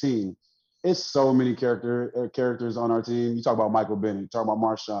look at the team, it's so many characters on our team. You talk about Michael Bennett, you talk about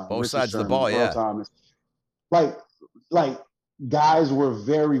Marshawn, both Richard sides Sherman, of the ball, Earl Thomas. Like guys were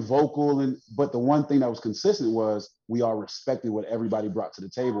very vocal, but the one thing that was consistent was we all respected what everybody brought to the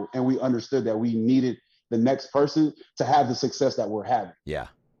table, and we understood that we needed the next person to have the success that we're having. Yeah.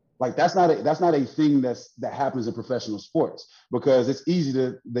 Like that's not a thing that happens in professional sports, because it's easy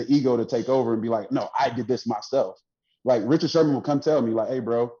the ego to take over and be like, no, I did this myself. Like Richard Sherman will come tell me like, hey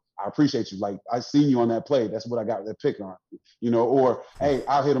bro, I appreciate you. Like I seen you on that play. That's what I got that pick on, or, hey,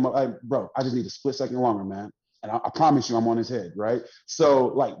 I'll hit him up. Hey, bro, I just need a split second longer, man. And I promise you I'm on his head. Right. So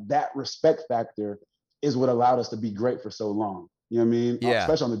like that respect factor is what allowed us to be great for so long. You know what I mean? Yeah.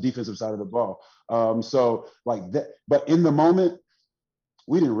 Especially on the defensive side of the ball. So like that, but in the moment,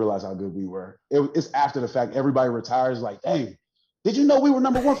 we didn't realize how good we were. It's after the fact. Everybody retires like, hey, did you know we were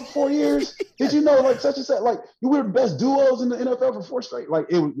number 1 for 4 years? Did you know like such and such? Like we were the best duos in the NFL for 4 straight. Like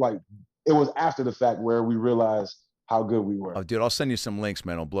it was after the fact where we realized how good we were. Oh, dude, I'll send you some links,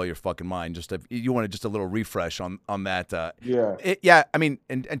 man. It'll blow your fucking mind. Just if you wanted just a little refresh on that. Yeah. I mean,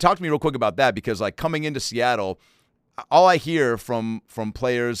 and talk to me real quick about that, because like coming into Seattle, all I hear from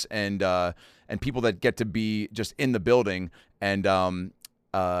players and people that get to be just in the building and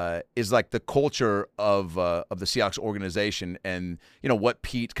is like the culture of the Seahawks organization, and what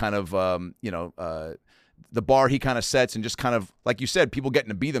Pete kind of the bar he kind of sets, and just kind of like you said, people getting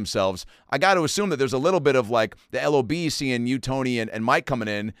to be themselves. I got to assume that there's a little bit of like the LOB seeing you, Tony, and Mike coming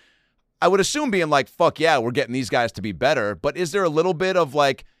in. I would assume being like, fuck yeah, we're getting these guys to be better. But is there a little bit of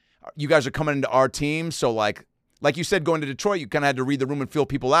like, you guys are coming into our team, so like you said, going to Detroit, you kind of had to read the room and feel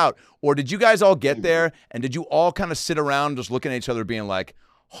people out? Or did you guys all get there, and did you all kind of sit around just looking at each other being like,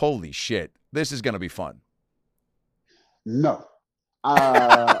 holy shit, this is going to be fun? No. All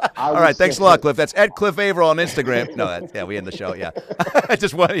right, thanks a lot, Cliff. That's at Cliff Averill on Instagram. No, we end the show, yeah.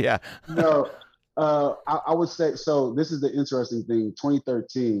 No, I would say, so this is the interesting thing.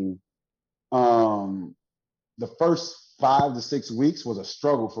 2013, the first 5 to 6 weeks was a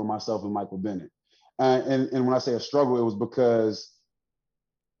struggle for myself and Michael Bennett. And when I say a struggle, it was because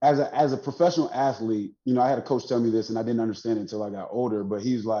as a professional athlete, I had a coach tell me this, and I didn't understand it until I got older, but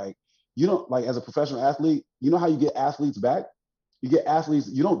he's like, as a professional athlete, you know how you get athletes back? You get athletes,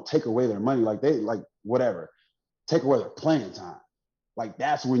 you don't take away their money, take away their playing time. Like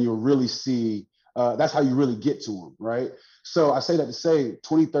that's when you'll really see, that's how you really get to them, right? So I say that to say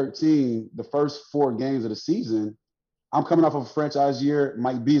 2013, the first 4 games of the season, I'm coming off of a franchise year.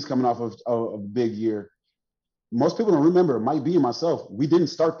 Mike B is coming off of a big year. Most people don't remember Mike B and myself, we didn't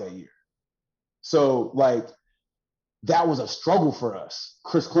start that year. So like that was a struggle for us.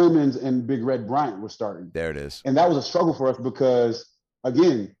 Chris Clemens and Big Red Bryant were starting. There it is. And that was a struggle for us because,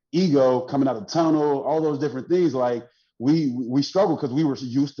 again, ego, coming out of the tunnel, all those different things. Like we struggled because we were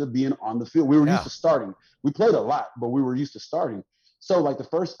used to being on the field. We were used to starting. We played a lot, but we were used to starting. So like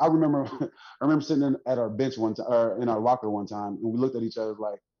I remember sitting at our bench one time, or in our locker one time, and we looked at each other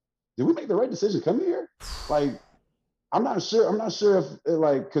like, did we make the right decision coming here? Like, I'm not sure if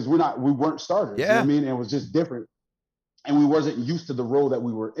because we weren't starters. Yeah. You know what I mean? And it was just different. And we wasn't used to the role that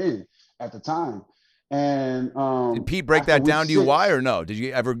we were in at the time. And did Pete break that down to you? Why or no? Do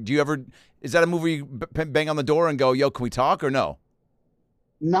you ever? Is that a movie you bang on the door and go, "Yo, can we talk?" or no?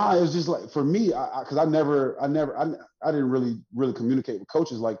 Nah, it was just like for me, because I didn't really communicate with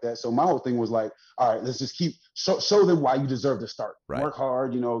coaches like that. So my whole thing was like, all right, let's just show them why you deserve to start. Right. Work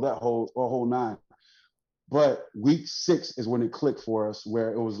hard, that whole 9. But week 6 is when it clicked for us,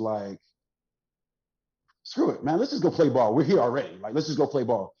 where it was like, screw it, man. Let's just go play ball. We're here already. Like, let's just go play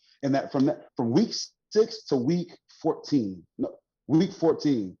ball. And that from week 6 to week 14,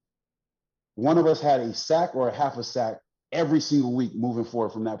 one of us had a sack or a half a sack every single week moving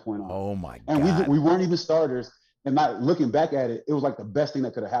forward from that point on. Oh my God. And we weren't even starters. And not looking back at it, it was like the best thing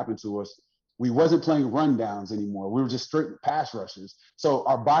that could have happened to us. We wasn't playing rundowns anymore. We were just straight pass rushers. So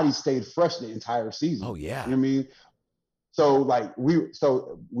our bodies stayed fresh the entire season. Oh yeah. You know what I mean? So like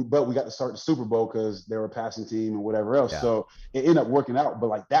but we got to start the Super Bowl because they were a passing team and whatever else. Yeah. So it ended up working out. But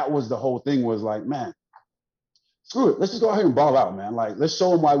like that was the whole thing, was like, man, screw it. Let's just go out here and ball out, man. Like, let's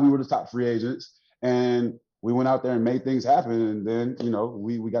show them why we were the top free agents. And we went out there and made things happen. And then, you know,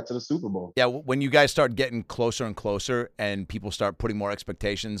 we got to the Super Bowl. Yeah, when you guys start getting closer and closer and people start putting more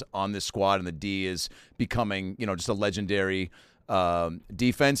expectations on this squad and the D is becoming, you know, just a legendary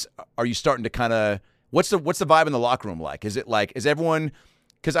defense, are you starting to kind of – what's the vibe in the locker room like? Is it like – is everyone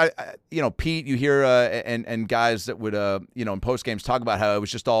 – because I you know, Pete, you hear and guys that would, you know, in post games talk about how it was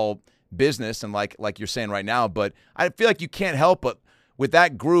just all business and like you're saying right now, but I feel like you can't help but – with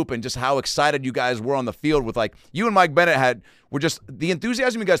that group and just how excited you guys were on the field with, like, you and Mike Bennett were just the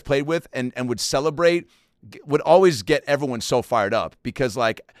enthusiasm you guys played with and would celebrate would always get everyone so fired up because,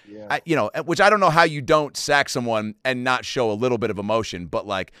 like, yeah. you know, which I don't know how you don't sack someone and not show a little bit of emotion, but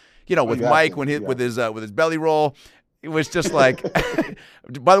like, you know, with Mike with his belly roll, it was just like,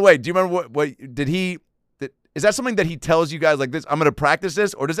 by the way, do you remember what did he, is that something that he tells you guys like this, I'm going to practice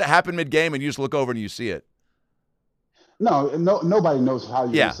this, or does it happen mid-game and you just look over and you see it? No, nobody knows how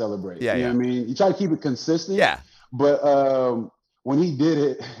you celebrate. Yeah, you know what I mean? You try to keep it consistent. Yeah. But when he did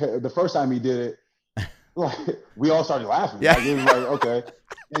it, the first time he did it, like, we all started laughing. Yeah. Like, it was like, okay.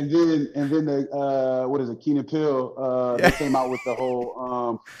 And then the what is it, Keenan Pill, they came out with the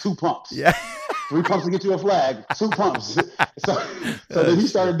whole 2 pumps. Yeah. 3 pumps to get you a flag, 2 pumps. So then he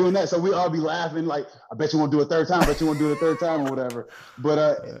started doing that. So we all be laughing like, I bet you won't do a third time, or whatever.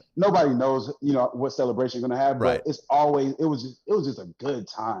 But nobody knows, you know, what celebration you're gonna have. But right. it was just a good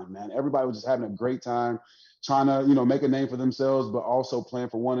time, man. Everybody was just having a great time, trying to, you know, make a name for themselves, but also playing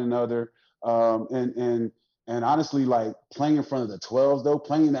for one another. And honestly, like, playing in front of the 12s, though,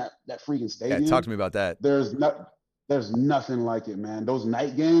 playing that freaking stadium. Yeah, talk to me about that. There's nothing like it, man. Those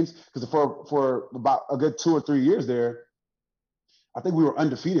night games, because for about a good 2 or 3 years there, I think we were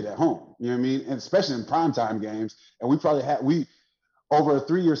undefeated at home. You know what I mean? And especially in primetime games. And we probably over a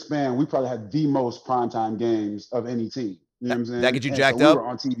 3-year span, we probably had the most primetime games of any team. You know what I'm saying? That get you jacked up? We were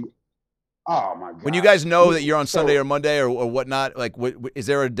on TV. Oh my God! When you guys know that you're on Sunday or Monday or whatnot, like, is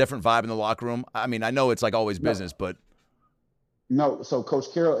there a different vibe in the locker room? I mean, I know it's like always business, but no. So Coach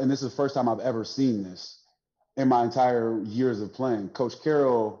Carroll, and this is the first time I've ever seen this in my entire years of playing. Coach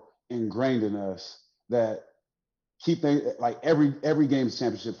Carroll ingrained in us that keep things like every game is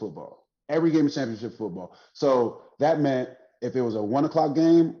championship football. Every game is championship football. So that meant if it was a 1 o'clock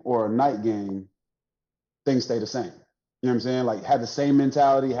game or a night game, things stay the same. You know what I'm saying? Like, had the same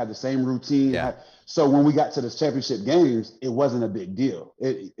mentality, had the same routine. Yeah. So when we got to the championship games, it wasn't a big deal.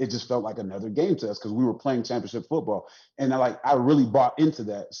 It just felt like another game to us because we were playing championship football. And I really bought into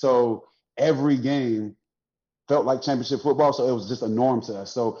that. So every game felt like championship football. So it was just a norm to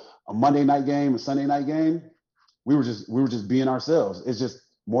us. So a Monday night game, a Sunday night game, we were just being ourselves. It's just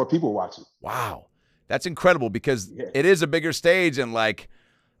more people watching. Wow. That's incredible because it is a bigger stage. And, like,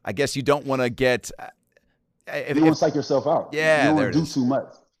 I guess you don't want to get you don't want to psych yourself out. Yeah, you don't want to do too much.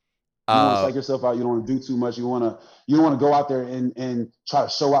 You don't want to psych yourself out. You don't want to do too much. You don't want to go out there and try to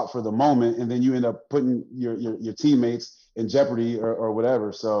show out for the moment, and then you end up putting your teammates in jeopardy or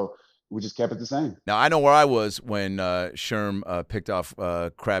whatever. So we just kept it the same. Now, I know where I was when Sherm picked off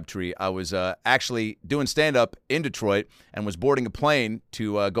Crabtree. I was actually doing stand-up in Detroit and was boarding a plane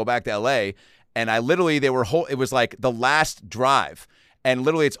to go back to L.A., and it was like the last drive. And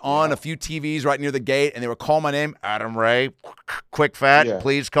literally it's on a few TVs right near the gate, and they were calling my name, Adam Ray, quick fat,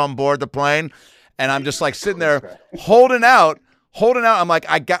 please come board the plane. And I'm just like sitting there holding out. I'm like,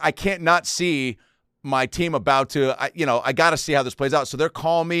 I can't not see my team about to, I got to see how this plays out. So they're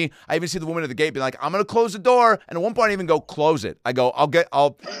calling me. I even see the woman at the gate being like, I'm going to close the door. And at one point I even go, close it. I go,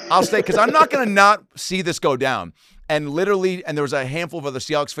 I'll stay because I'm not going to not see this go down. And literally, and there was a handful of other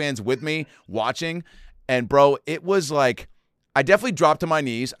Seahawks fans with me watching. And bro, it was like, I definitely dropped to my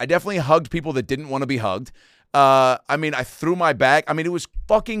knees. I definitely hugged people that didn't want to be hugged. I mean, I threw my bag. I mean, it was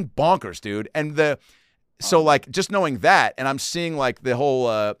fucking bonkers, dude. And so like just knowing that, and I'm seeing like the whole,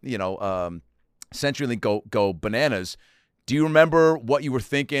 CenturyLink go bananas. Do you remember what you were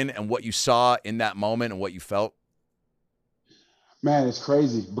thinking and what you saw in that moment and what you felt? Man, it's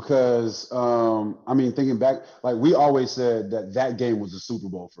crazy because, thinking back, like, we always said that game was the Super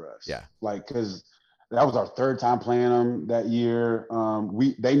Bowl for us. Yeah. Like, because that was our third time playing them that year.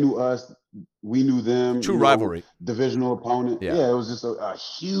 They knew us. we knew them. True rivalry. Divisional opponent. Yeah. Yeah, it was just a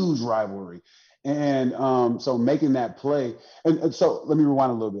huge rivalry. And so making that play, and so let me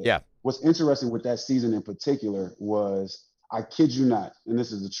rewind a little bit. Yeah. What's interesting with that season in particular was, I kid you not, and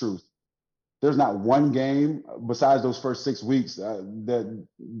this is the truth, there's not one game besides those first 6 weeks that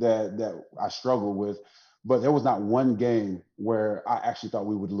I struggled with, but there was not one game where I actually thought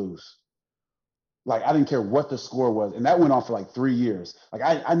we would lose. Like, I didn't care what the score was, and that went on for like 3 years. Like,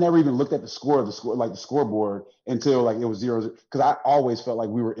 I never even looked at the scoreboard until like it was 0, because I always felt like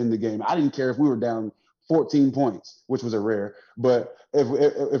we were in the game. I didn't care if we were down 14 points, which was a rare, but if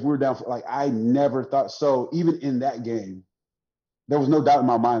we were down, like, I never thought so. Even in that game, there was no doubt in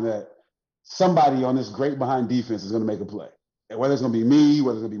my mind that somebody on this great behind defense is going to make a play. And whether it's going to be me,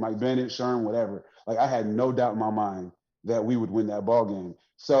 whether it's going to be Mike Bennett, Sherm, whatever. Like, I had no doubt in my mind that we would win that ball game.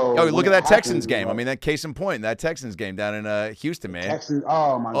 So look at that Texans game. I mean, that case in point, that Texans game down in Houston, man. Texans,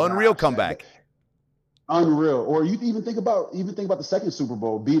 oh my God. Unreal comeback. Unreal. Or you even think about the second Super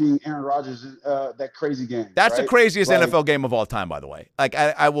Bowl, beating Aaron Rodgers, that crazy game. That's right? the craziest NFL game of all time, by the way. Like,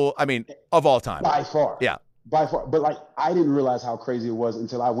 I mean, of all time. By far. Yeah. By far. But like, I didn't realize how crazy it was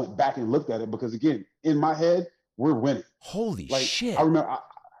until I went back and looked at it, because again, in my head, we're winning. Holy like, shit.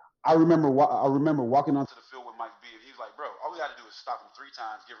 I remember walking onto the field with Mike B, and he was like, bro, all we got to do is stop him 3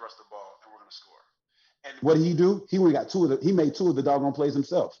 times, give Russ the ball, and we're going to score. And what did he do? He only got he made 2 of the doggone plays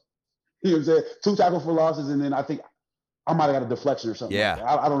himself. You know what I'm saying? 2 tackles for losses, and then I think I might have got a deflection or something. Yeah. Like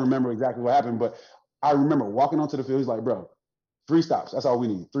that. I don't remember exactly what happened, but I remember walking onto the field. He's like, bro, 3 stops. That's all we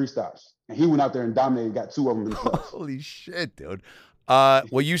need. 3 stops. And he went out there and dominated, got 2 of them himself. Holy shit, dude.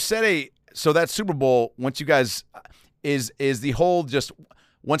 Well, you said so that Super Bowl, once you guys, is the whole just,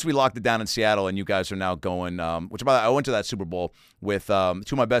 once we locked it down in Seattle and you guys are now going, which by the way, I went to that Super Bowl with 2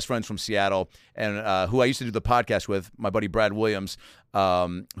 of my best friends from Seattle and who I used to do the podcast with, my buddy Brad Williams,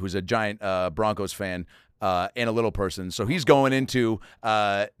 who's a giant Broncos fan and a little person. So he's going into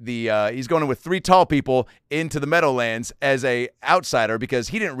he's going in with 3 tall people into the Meadowlands as a outsider, because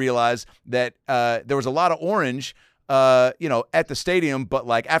he didn't realize that there was a lot of orange at the stadium, but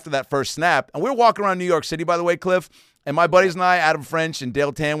like after that first snap, and we were walking around New York City, by the way, Cliff, and my buddies and I, Adam French and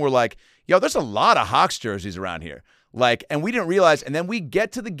Dale Tan, were like, yo, there's a lot of Hawks jerseys around here. Like, and we didn't realize, and then we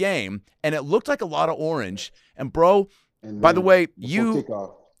get to the game, and it looked like a lot of orange. And bro, by the way,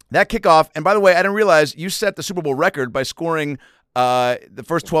 that kickoff, and by the way, I didn't realize you set the Super Bowl record by scoring the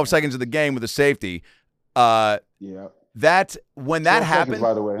first 12 seconds of the game with a safety. Yeah. That, when that happened, seconds,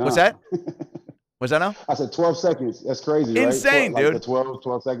 by the way, huh? What's that? What's that now? I said 12 seconds. That's crazy, right? Insane, dude. Like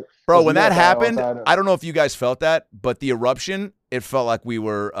 12 seconds. Bro, when that happened, I don't know if you guys felt that, but the eruption, it felt like we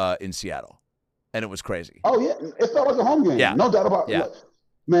were in Seattle, and it was crazy. Oh, yeah. It felt like a home game. Yeah. No doubt about it. Yeah. Look,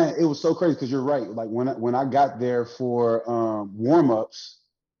 man, it was so crazy, because you're right. Like, when I got there for warm-ups,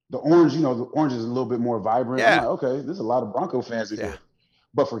 the orange is a little bit more vibrant. Yeah. I'm like, okay, there's a lot of Bronco fans in Yeah. here.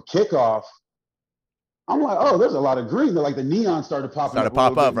 But for kickoff, I'm like, oh, there's a lot of green. Like, the neon started popping up.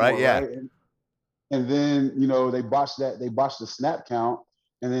 Pop up, right? More, yeah. Right? And then, they botched the snap count.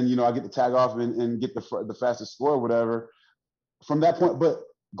 And then, I get the tag off and get the fastest score or whatever from that point. But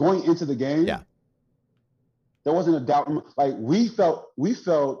going into the game, yeah, there wasn't a doubt. Like, we felt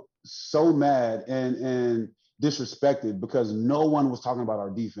so mad and disrespected because no one was talking about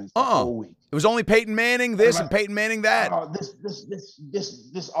our defense the whole week. It was only Peyton Manning this and Peyton Manning that.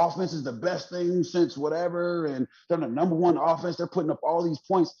 This offense is the best thing since whatever, and they're the number 1 offense. They're putting up all these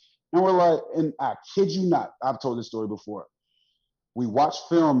points. And we're like, and I kid you not, I've told this story before. We watched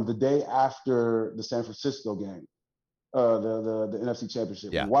film the day after the San Francisco game, the NFC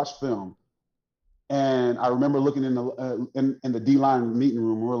Championship. Yeah. We watched film, and I remember looking in the D-line meeting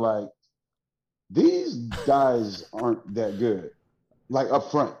room. We're like, these guys aren't that good, like up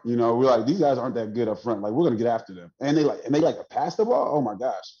front. We're like, these guys aren't that good up front. Like, we're gonna get after them, and they like to pass the ball. Oh my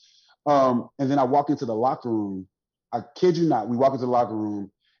gosh! And then I walk into the locker room. I kid you not, we walk into the locker room.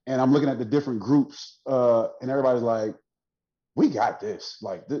 And I'm looking at the different groups, and everybody's like, we got this.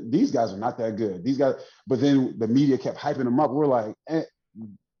 Like, these guys are not that good. These guys, but then the media kept hyping them up. We're like,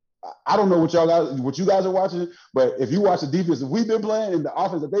 I don't know what you guys are watching, but if you watch the defense that we've been playing and the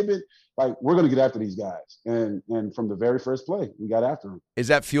offense that they've been, like, we're going to get after these guys. And from the very first play, we got after them. Is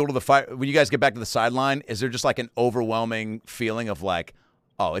that fuel to the fire? When you guys get back to the sideline, is there just like an overwhelming feeling of like,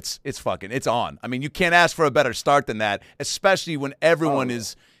 oh, it's on? I mean, you can't ask for a better start than that, especially when everyone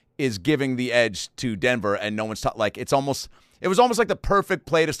is giving the edge to Denver and no one's like, it was almost like the perfect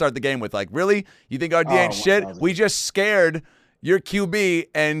play to start the game with. Like, really? You think our D ain't shit? We just scared, your QB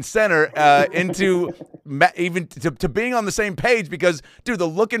and center into even to being on the same page because, dude, the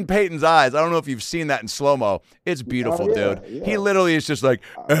look in Peyton's eyes, I don't know if you've seen that in slow-mo. It's beautiful, dude. Yeah. He literally is just like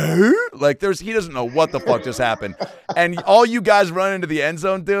he doesn't know what the fuck just happened. And all you guys run into the end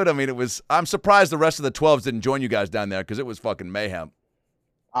zone, dude, I mean, I'm surprised the rest of the 12s didn't join you guys down there because it was fucking mayhem.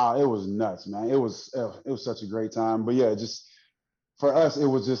 It was nuts, man. It was such a great time. But yeah, just for us, it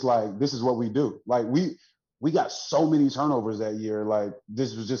was just like, this is what we do. Like we got so many turnovers that year. Like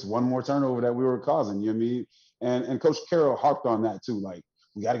this was just one more turnover that we were causing, you know what I mean? And Coach Carroll harped on that too. Like,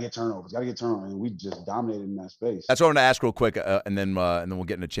 we got to get turnovers, and we just dominated in that space. That's what I want to ask real quick, and then we'll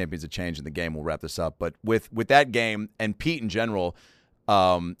get into Champions of Change in the game. We'll wrap this up. But with that game and Pete in general,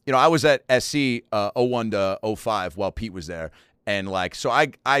 I was at SC 01 to 05 while Pete was there, and like so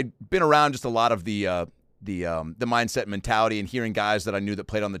I'd been around just a lot of the mindset, mentality, and hearing guys that I knew that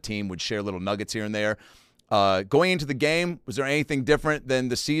played on the team would share little nuggets here and there. Going into the game, was there anything different than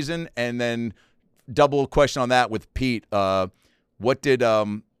the season? And then double question on that with Pete. What did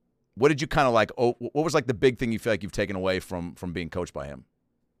you kind of like? What was like the big thing you feel like you've taken away from being coached by him?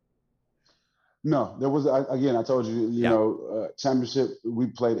 No, there was again. I told you, championship. We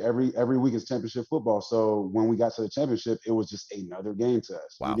played every week is championship football. So when we got to the championship, it was just another game to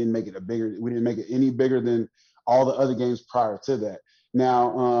us. Wow. We didn't make it any bigger than all the other games prior to that.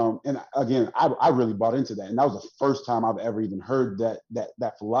 Now, and again, I really bought into that, and that was the first time I've ever even heard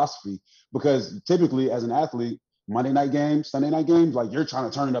that philosophy. Because typically, as an athlete, Monday night games, Sunday night games, like you're trying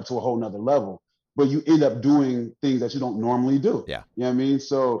to turn it up to a whole nother level, but you end up doing things that you don't normally do. Yeah, you know what I mean.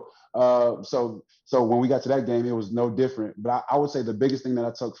 So when we got to that game, it was no different. But I would say the biggest thing that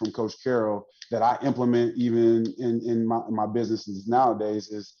I took from Coach Carroll that I implement even in my businesses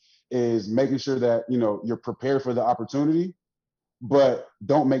nowadays is making sure that you're prepared for the opportunity, but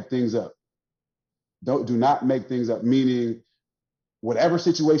don't make things up. Do not make things up. Meaning, whatever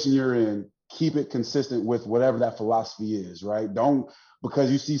situation you're in, keep it consistent with whatever that philosophy is. Right? Don't,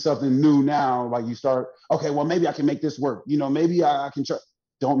 because you see something new now, like you start, okay, well maybe I can make this work. Maybe I can try.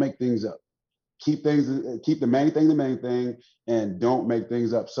 Don't make things up. Keep the main thing, and don't make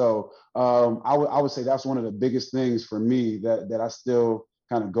things up. So I would say that's one of the biggest things for me that I still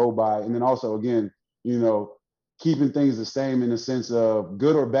kind of go by. And then also, again, keeping things the same in the sense of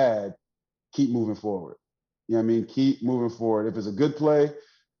good or bad, keep moving forward. You know what I mean? Keep moving forward. If it's a good play,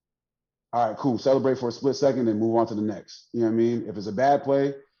 all right, cool. Celebrate for a split second and move on to the next. You know what I mean? If it's a bad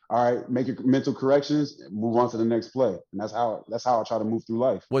play, all right, make your mental corrections and move on to the next play. And that's how I try to move through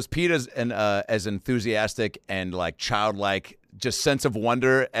life. Was Pete as enthusiastic and like childlike, just sense of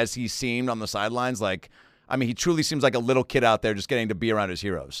wonder as he seemed on the sidelines? Like, I mean, he truly seems like a little kid out there just getting to be around his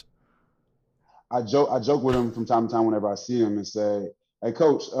heroes. I joke with him from time to time whenever I see him and say, hey,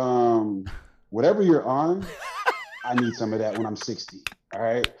 Coach, whatever you're on, I need some of that when I'm 60. All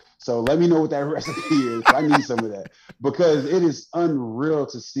right. So let me know what that recipe is. I need some of that, because it is unreal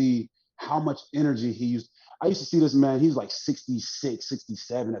to see how much energy he used. I used to see this man, he was like 66,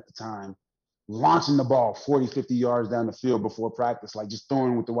 67 at the time, launching the ball 40, 50 yards down the field before practice, like just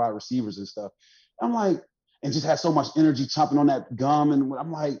throwing with the wide receivers and stuff. I'm like, and just had so much energy chomping on that gum. And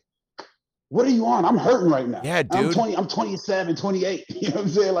I'm like, what are you on? I'm hurting right now. Yeah, dude. I'm 27, 28. You know what I'm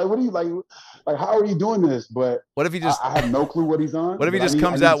saying? Like, what are you like how are you doing this? But what if he just I have no clue what he's on. What if he just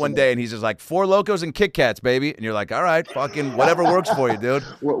comes out one day and he's just like, 4 Locos and Kit Kats, baby? And you're like, all right, fucking whatever works for you, dude.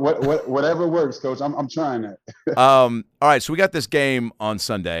 Whatever works, Coach. I'm trying that. All right, so we got this game on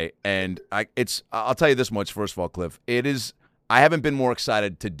Sunday, and I'll tell you this much, first of all, Cliff. I haven't been more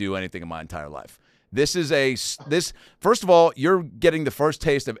excited to do anything in my entire life. First of all, you're getting the first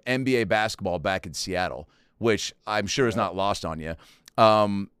taste of NBA basketball back in Seattle, which I'm sure is not lost on you.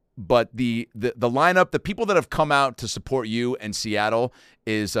 But the lineup, the people that have come out to support you in Seattle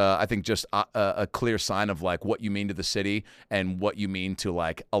is, I think, just a clear sign of like what you mean to the city and what you mean to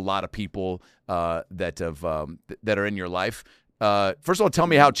like a lot of people that are in your life. First of all, tell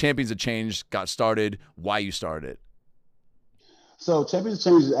me how Champions of Change got started, why you started it. So Champions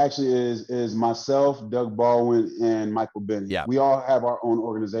of Change actually is myself, Doug Baldwin, and Michael Benny. Yeah. We all have our own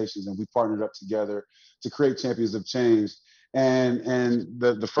organizations, and we partnered up together to create Champions of Change. And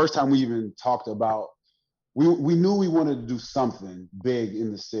the first time we even talked about, we knew we wanted to do something big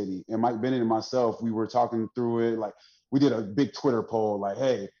in the city. And Mike Bennett and myself, we were talking through it. Like, we did a big Twitter poll, like,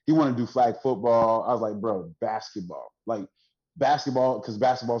 hey, he wanted to do flag football. I was like, bro, basketball. Like, basketball, because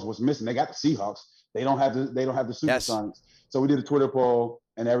basketball is what's missing. They got the Seahawks. They don't have the Supersonics. Yes. So we did a Twitter poll,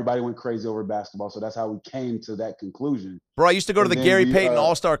 and everybody went crazy over basketball. So that's how we came to that conclusion. Bro, I used to go to the And then Gary we, Payton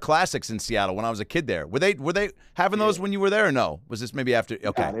All-Star Classics in Seattle when I was a kid there. Were they having those when you were there or no? Was this maybe after?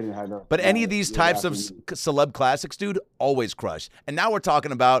 Okay. Nah, they didn't have no, But any of these types of celeb classics, dude, always crush. And now we're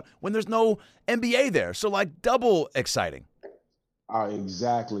talking about when there's no NBA there. So, like, double exciting.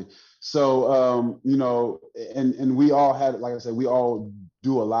 Exactly. So, you know, and we all had, like I said, we all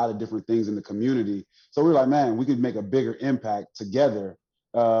do a lot of different things in the community. So we're like, man, we could make a bigger impact together.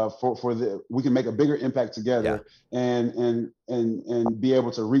 We can make a bigger impact together, and be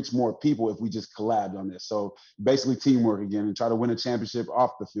able to reach more people if we just collabed on this. So basically, teamwork again, and try to win a championship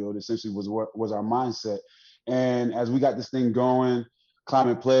off the field. Essentially, was our mindset. And as we got this thing going,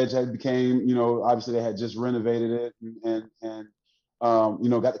 Climate Pledge had became, you know, obviously they had just renovated it, and you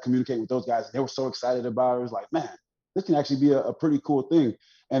know, got to communicate with those guys. They were so excited about it. It was like, man, this can actually be a pretty cool thing.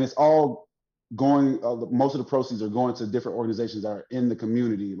 And it's all going, most of the proceeds are going to different organizations that are in the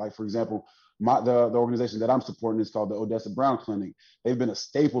community. Like, for example, the organization that I'm supporting is called the Odessa Brown Clinic. They've been a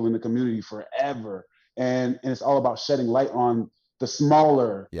staple in the community forever. And it's all about shedding light on the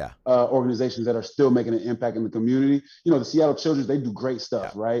smaller organizations that are still making an impact in the community. You know, the Seattle Children's, they do great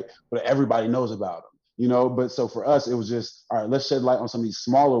stuff, right? But everybody knows about them. You know, but so for us, it was just, all right, let's shed light on some of these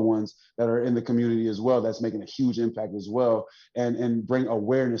smaller ones that are in the community as well, that's making a huge impact as well, and bring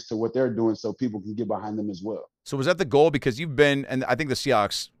awareness to what they're doing so people can get behind them as well. So was that the goal? Because you've been, and I think the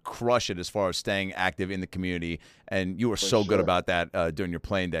Seahawks crush it as far as staying active in the community, and you were so good about that during your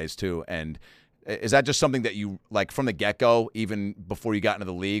playing days too. And is that just something that you, like, from the get-go, even before you got into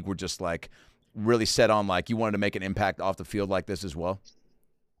the league, were just, like, really set on, like, you wanted to make an impact off the field like this as well?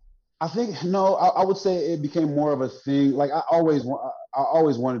 I think, no, I would say it became more of a thing. Like, I always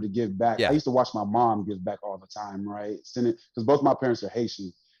wanted to give back. Yeah. I used to watch my mom give back all the time, right? Because both my parents are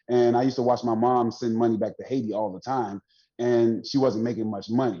Haitian. And I used to watch my mom send money back to Haiti all the time. And she wasn't making much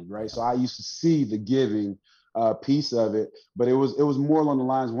money, right? So I used to see the giving piece of it. But it was more along the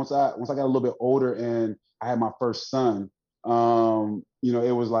lines, once I got a little bit older and I had my first son, you know,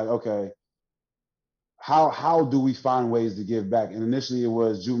 it was like, okay, how do we find ways to give back? And initially it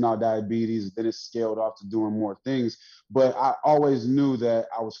was juvenile diabetes, then it scaled off to doing more things. But I always knew that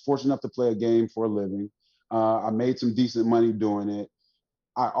I was fortunate enough to play a game for a living. I made some decent money doing it.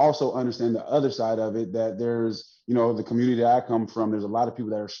 I also understand the other side of it, that there's, you know, the community that I come from, there's a lot of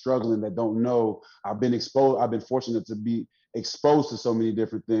people that are struggling that don't know. I've been fortunate to be exposed to so many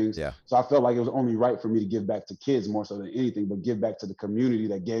different things. Yeah. So I felt like it was only right for me to give back to kids more so than anything, but give back to the community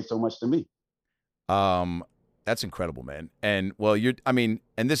that gave so much to me. That's incredible, man. And well, and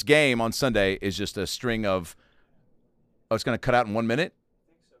this game on Sunday is just a string of, it's going to cut out in 1 minute.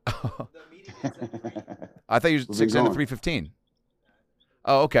 I thought you were 6 into 3:15.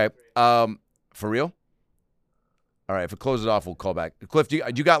 Oh, okay. For real? All right. If it closes off, we'll call back. Cliff, do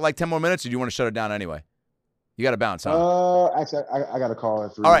you got like 10 more minutes, or do you want to shut it down anyway? You got to bounce, huh? Actually, I got a call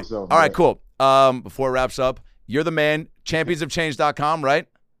at 3 all right. myself. All right, cool. Before it wraps up, you're the man. Championsofchange.com, right?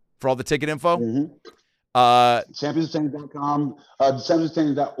 For all the ticket info? Mm-hmm. Championsofchange.com,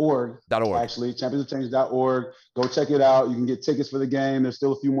 championsofchange.org. Actually, championsofchange.org. Go check it out. You can get tickets for the game. There's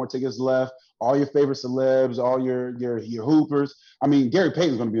still a few more tickets left. All your favorite celebs, all your hoopers. I mean, Gary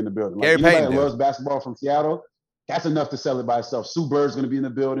Payton's going to be in the building. Like, anybody that loves basketball from Seattle, that's enough to sell it by itself. Sue Bird's going to be in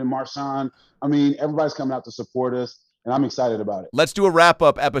the building. Marshawn. I mean, everybody's coming out to support us, and I'm excited about it. Let's do a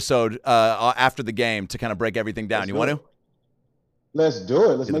wrap-up episode after the game to kind of break everything down. You want to? Let's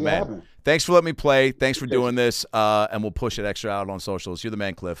do it. Let's make it happen. Thanks for letting me play. Thanks for doing this, and we'll push it extra out on socials. You're the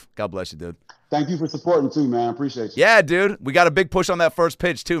man, Cliff. God bless you, dude. Thank you for supporting, too, man. I appreciate you. Yeah, dude. We got a big push on that first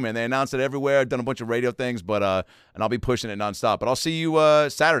pitch, too, man. They announced it everywhere. I've done a bunch of radio things, but and I'll be pushing it nonstop. But I'll see you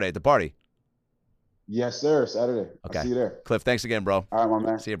Saturday at the party. Yes, sir. Saturday. Okay. I'll see you there. Cliff, thanks again, bro. All right, my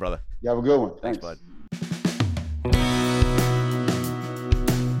man. See you, brother. You have a good one. Thanks bud.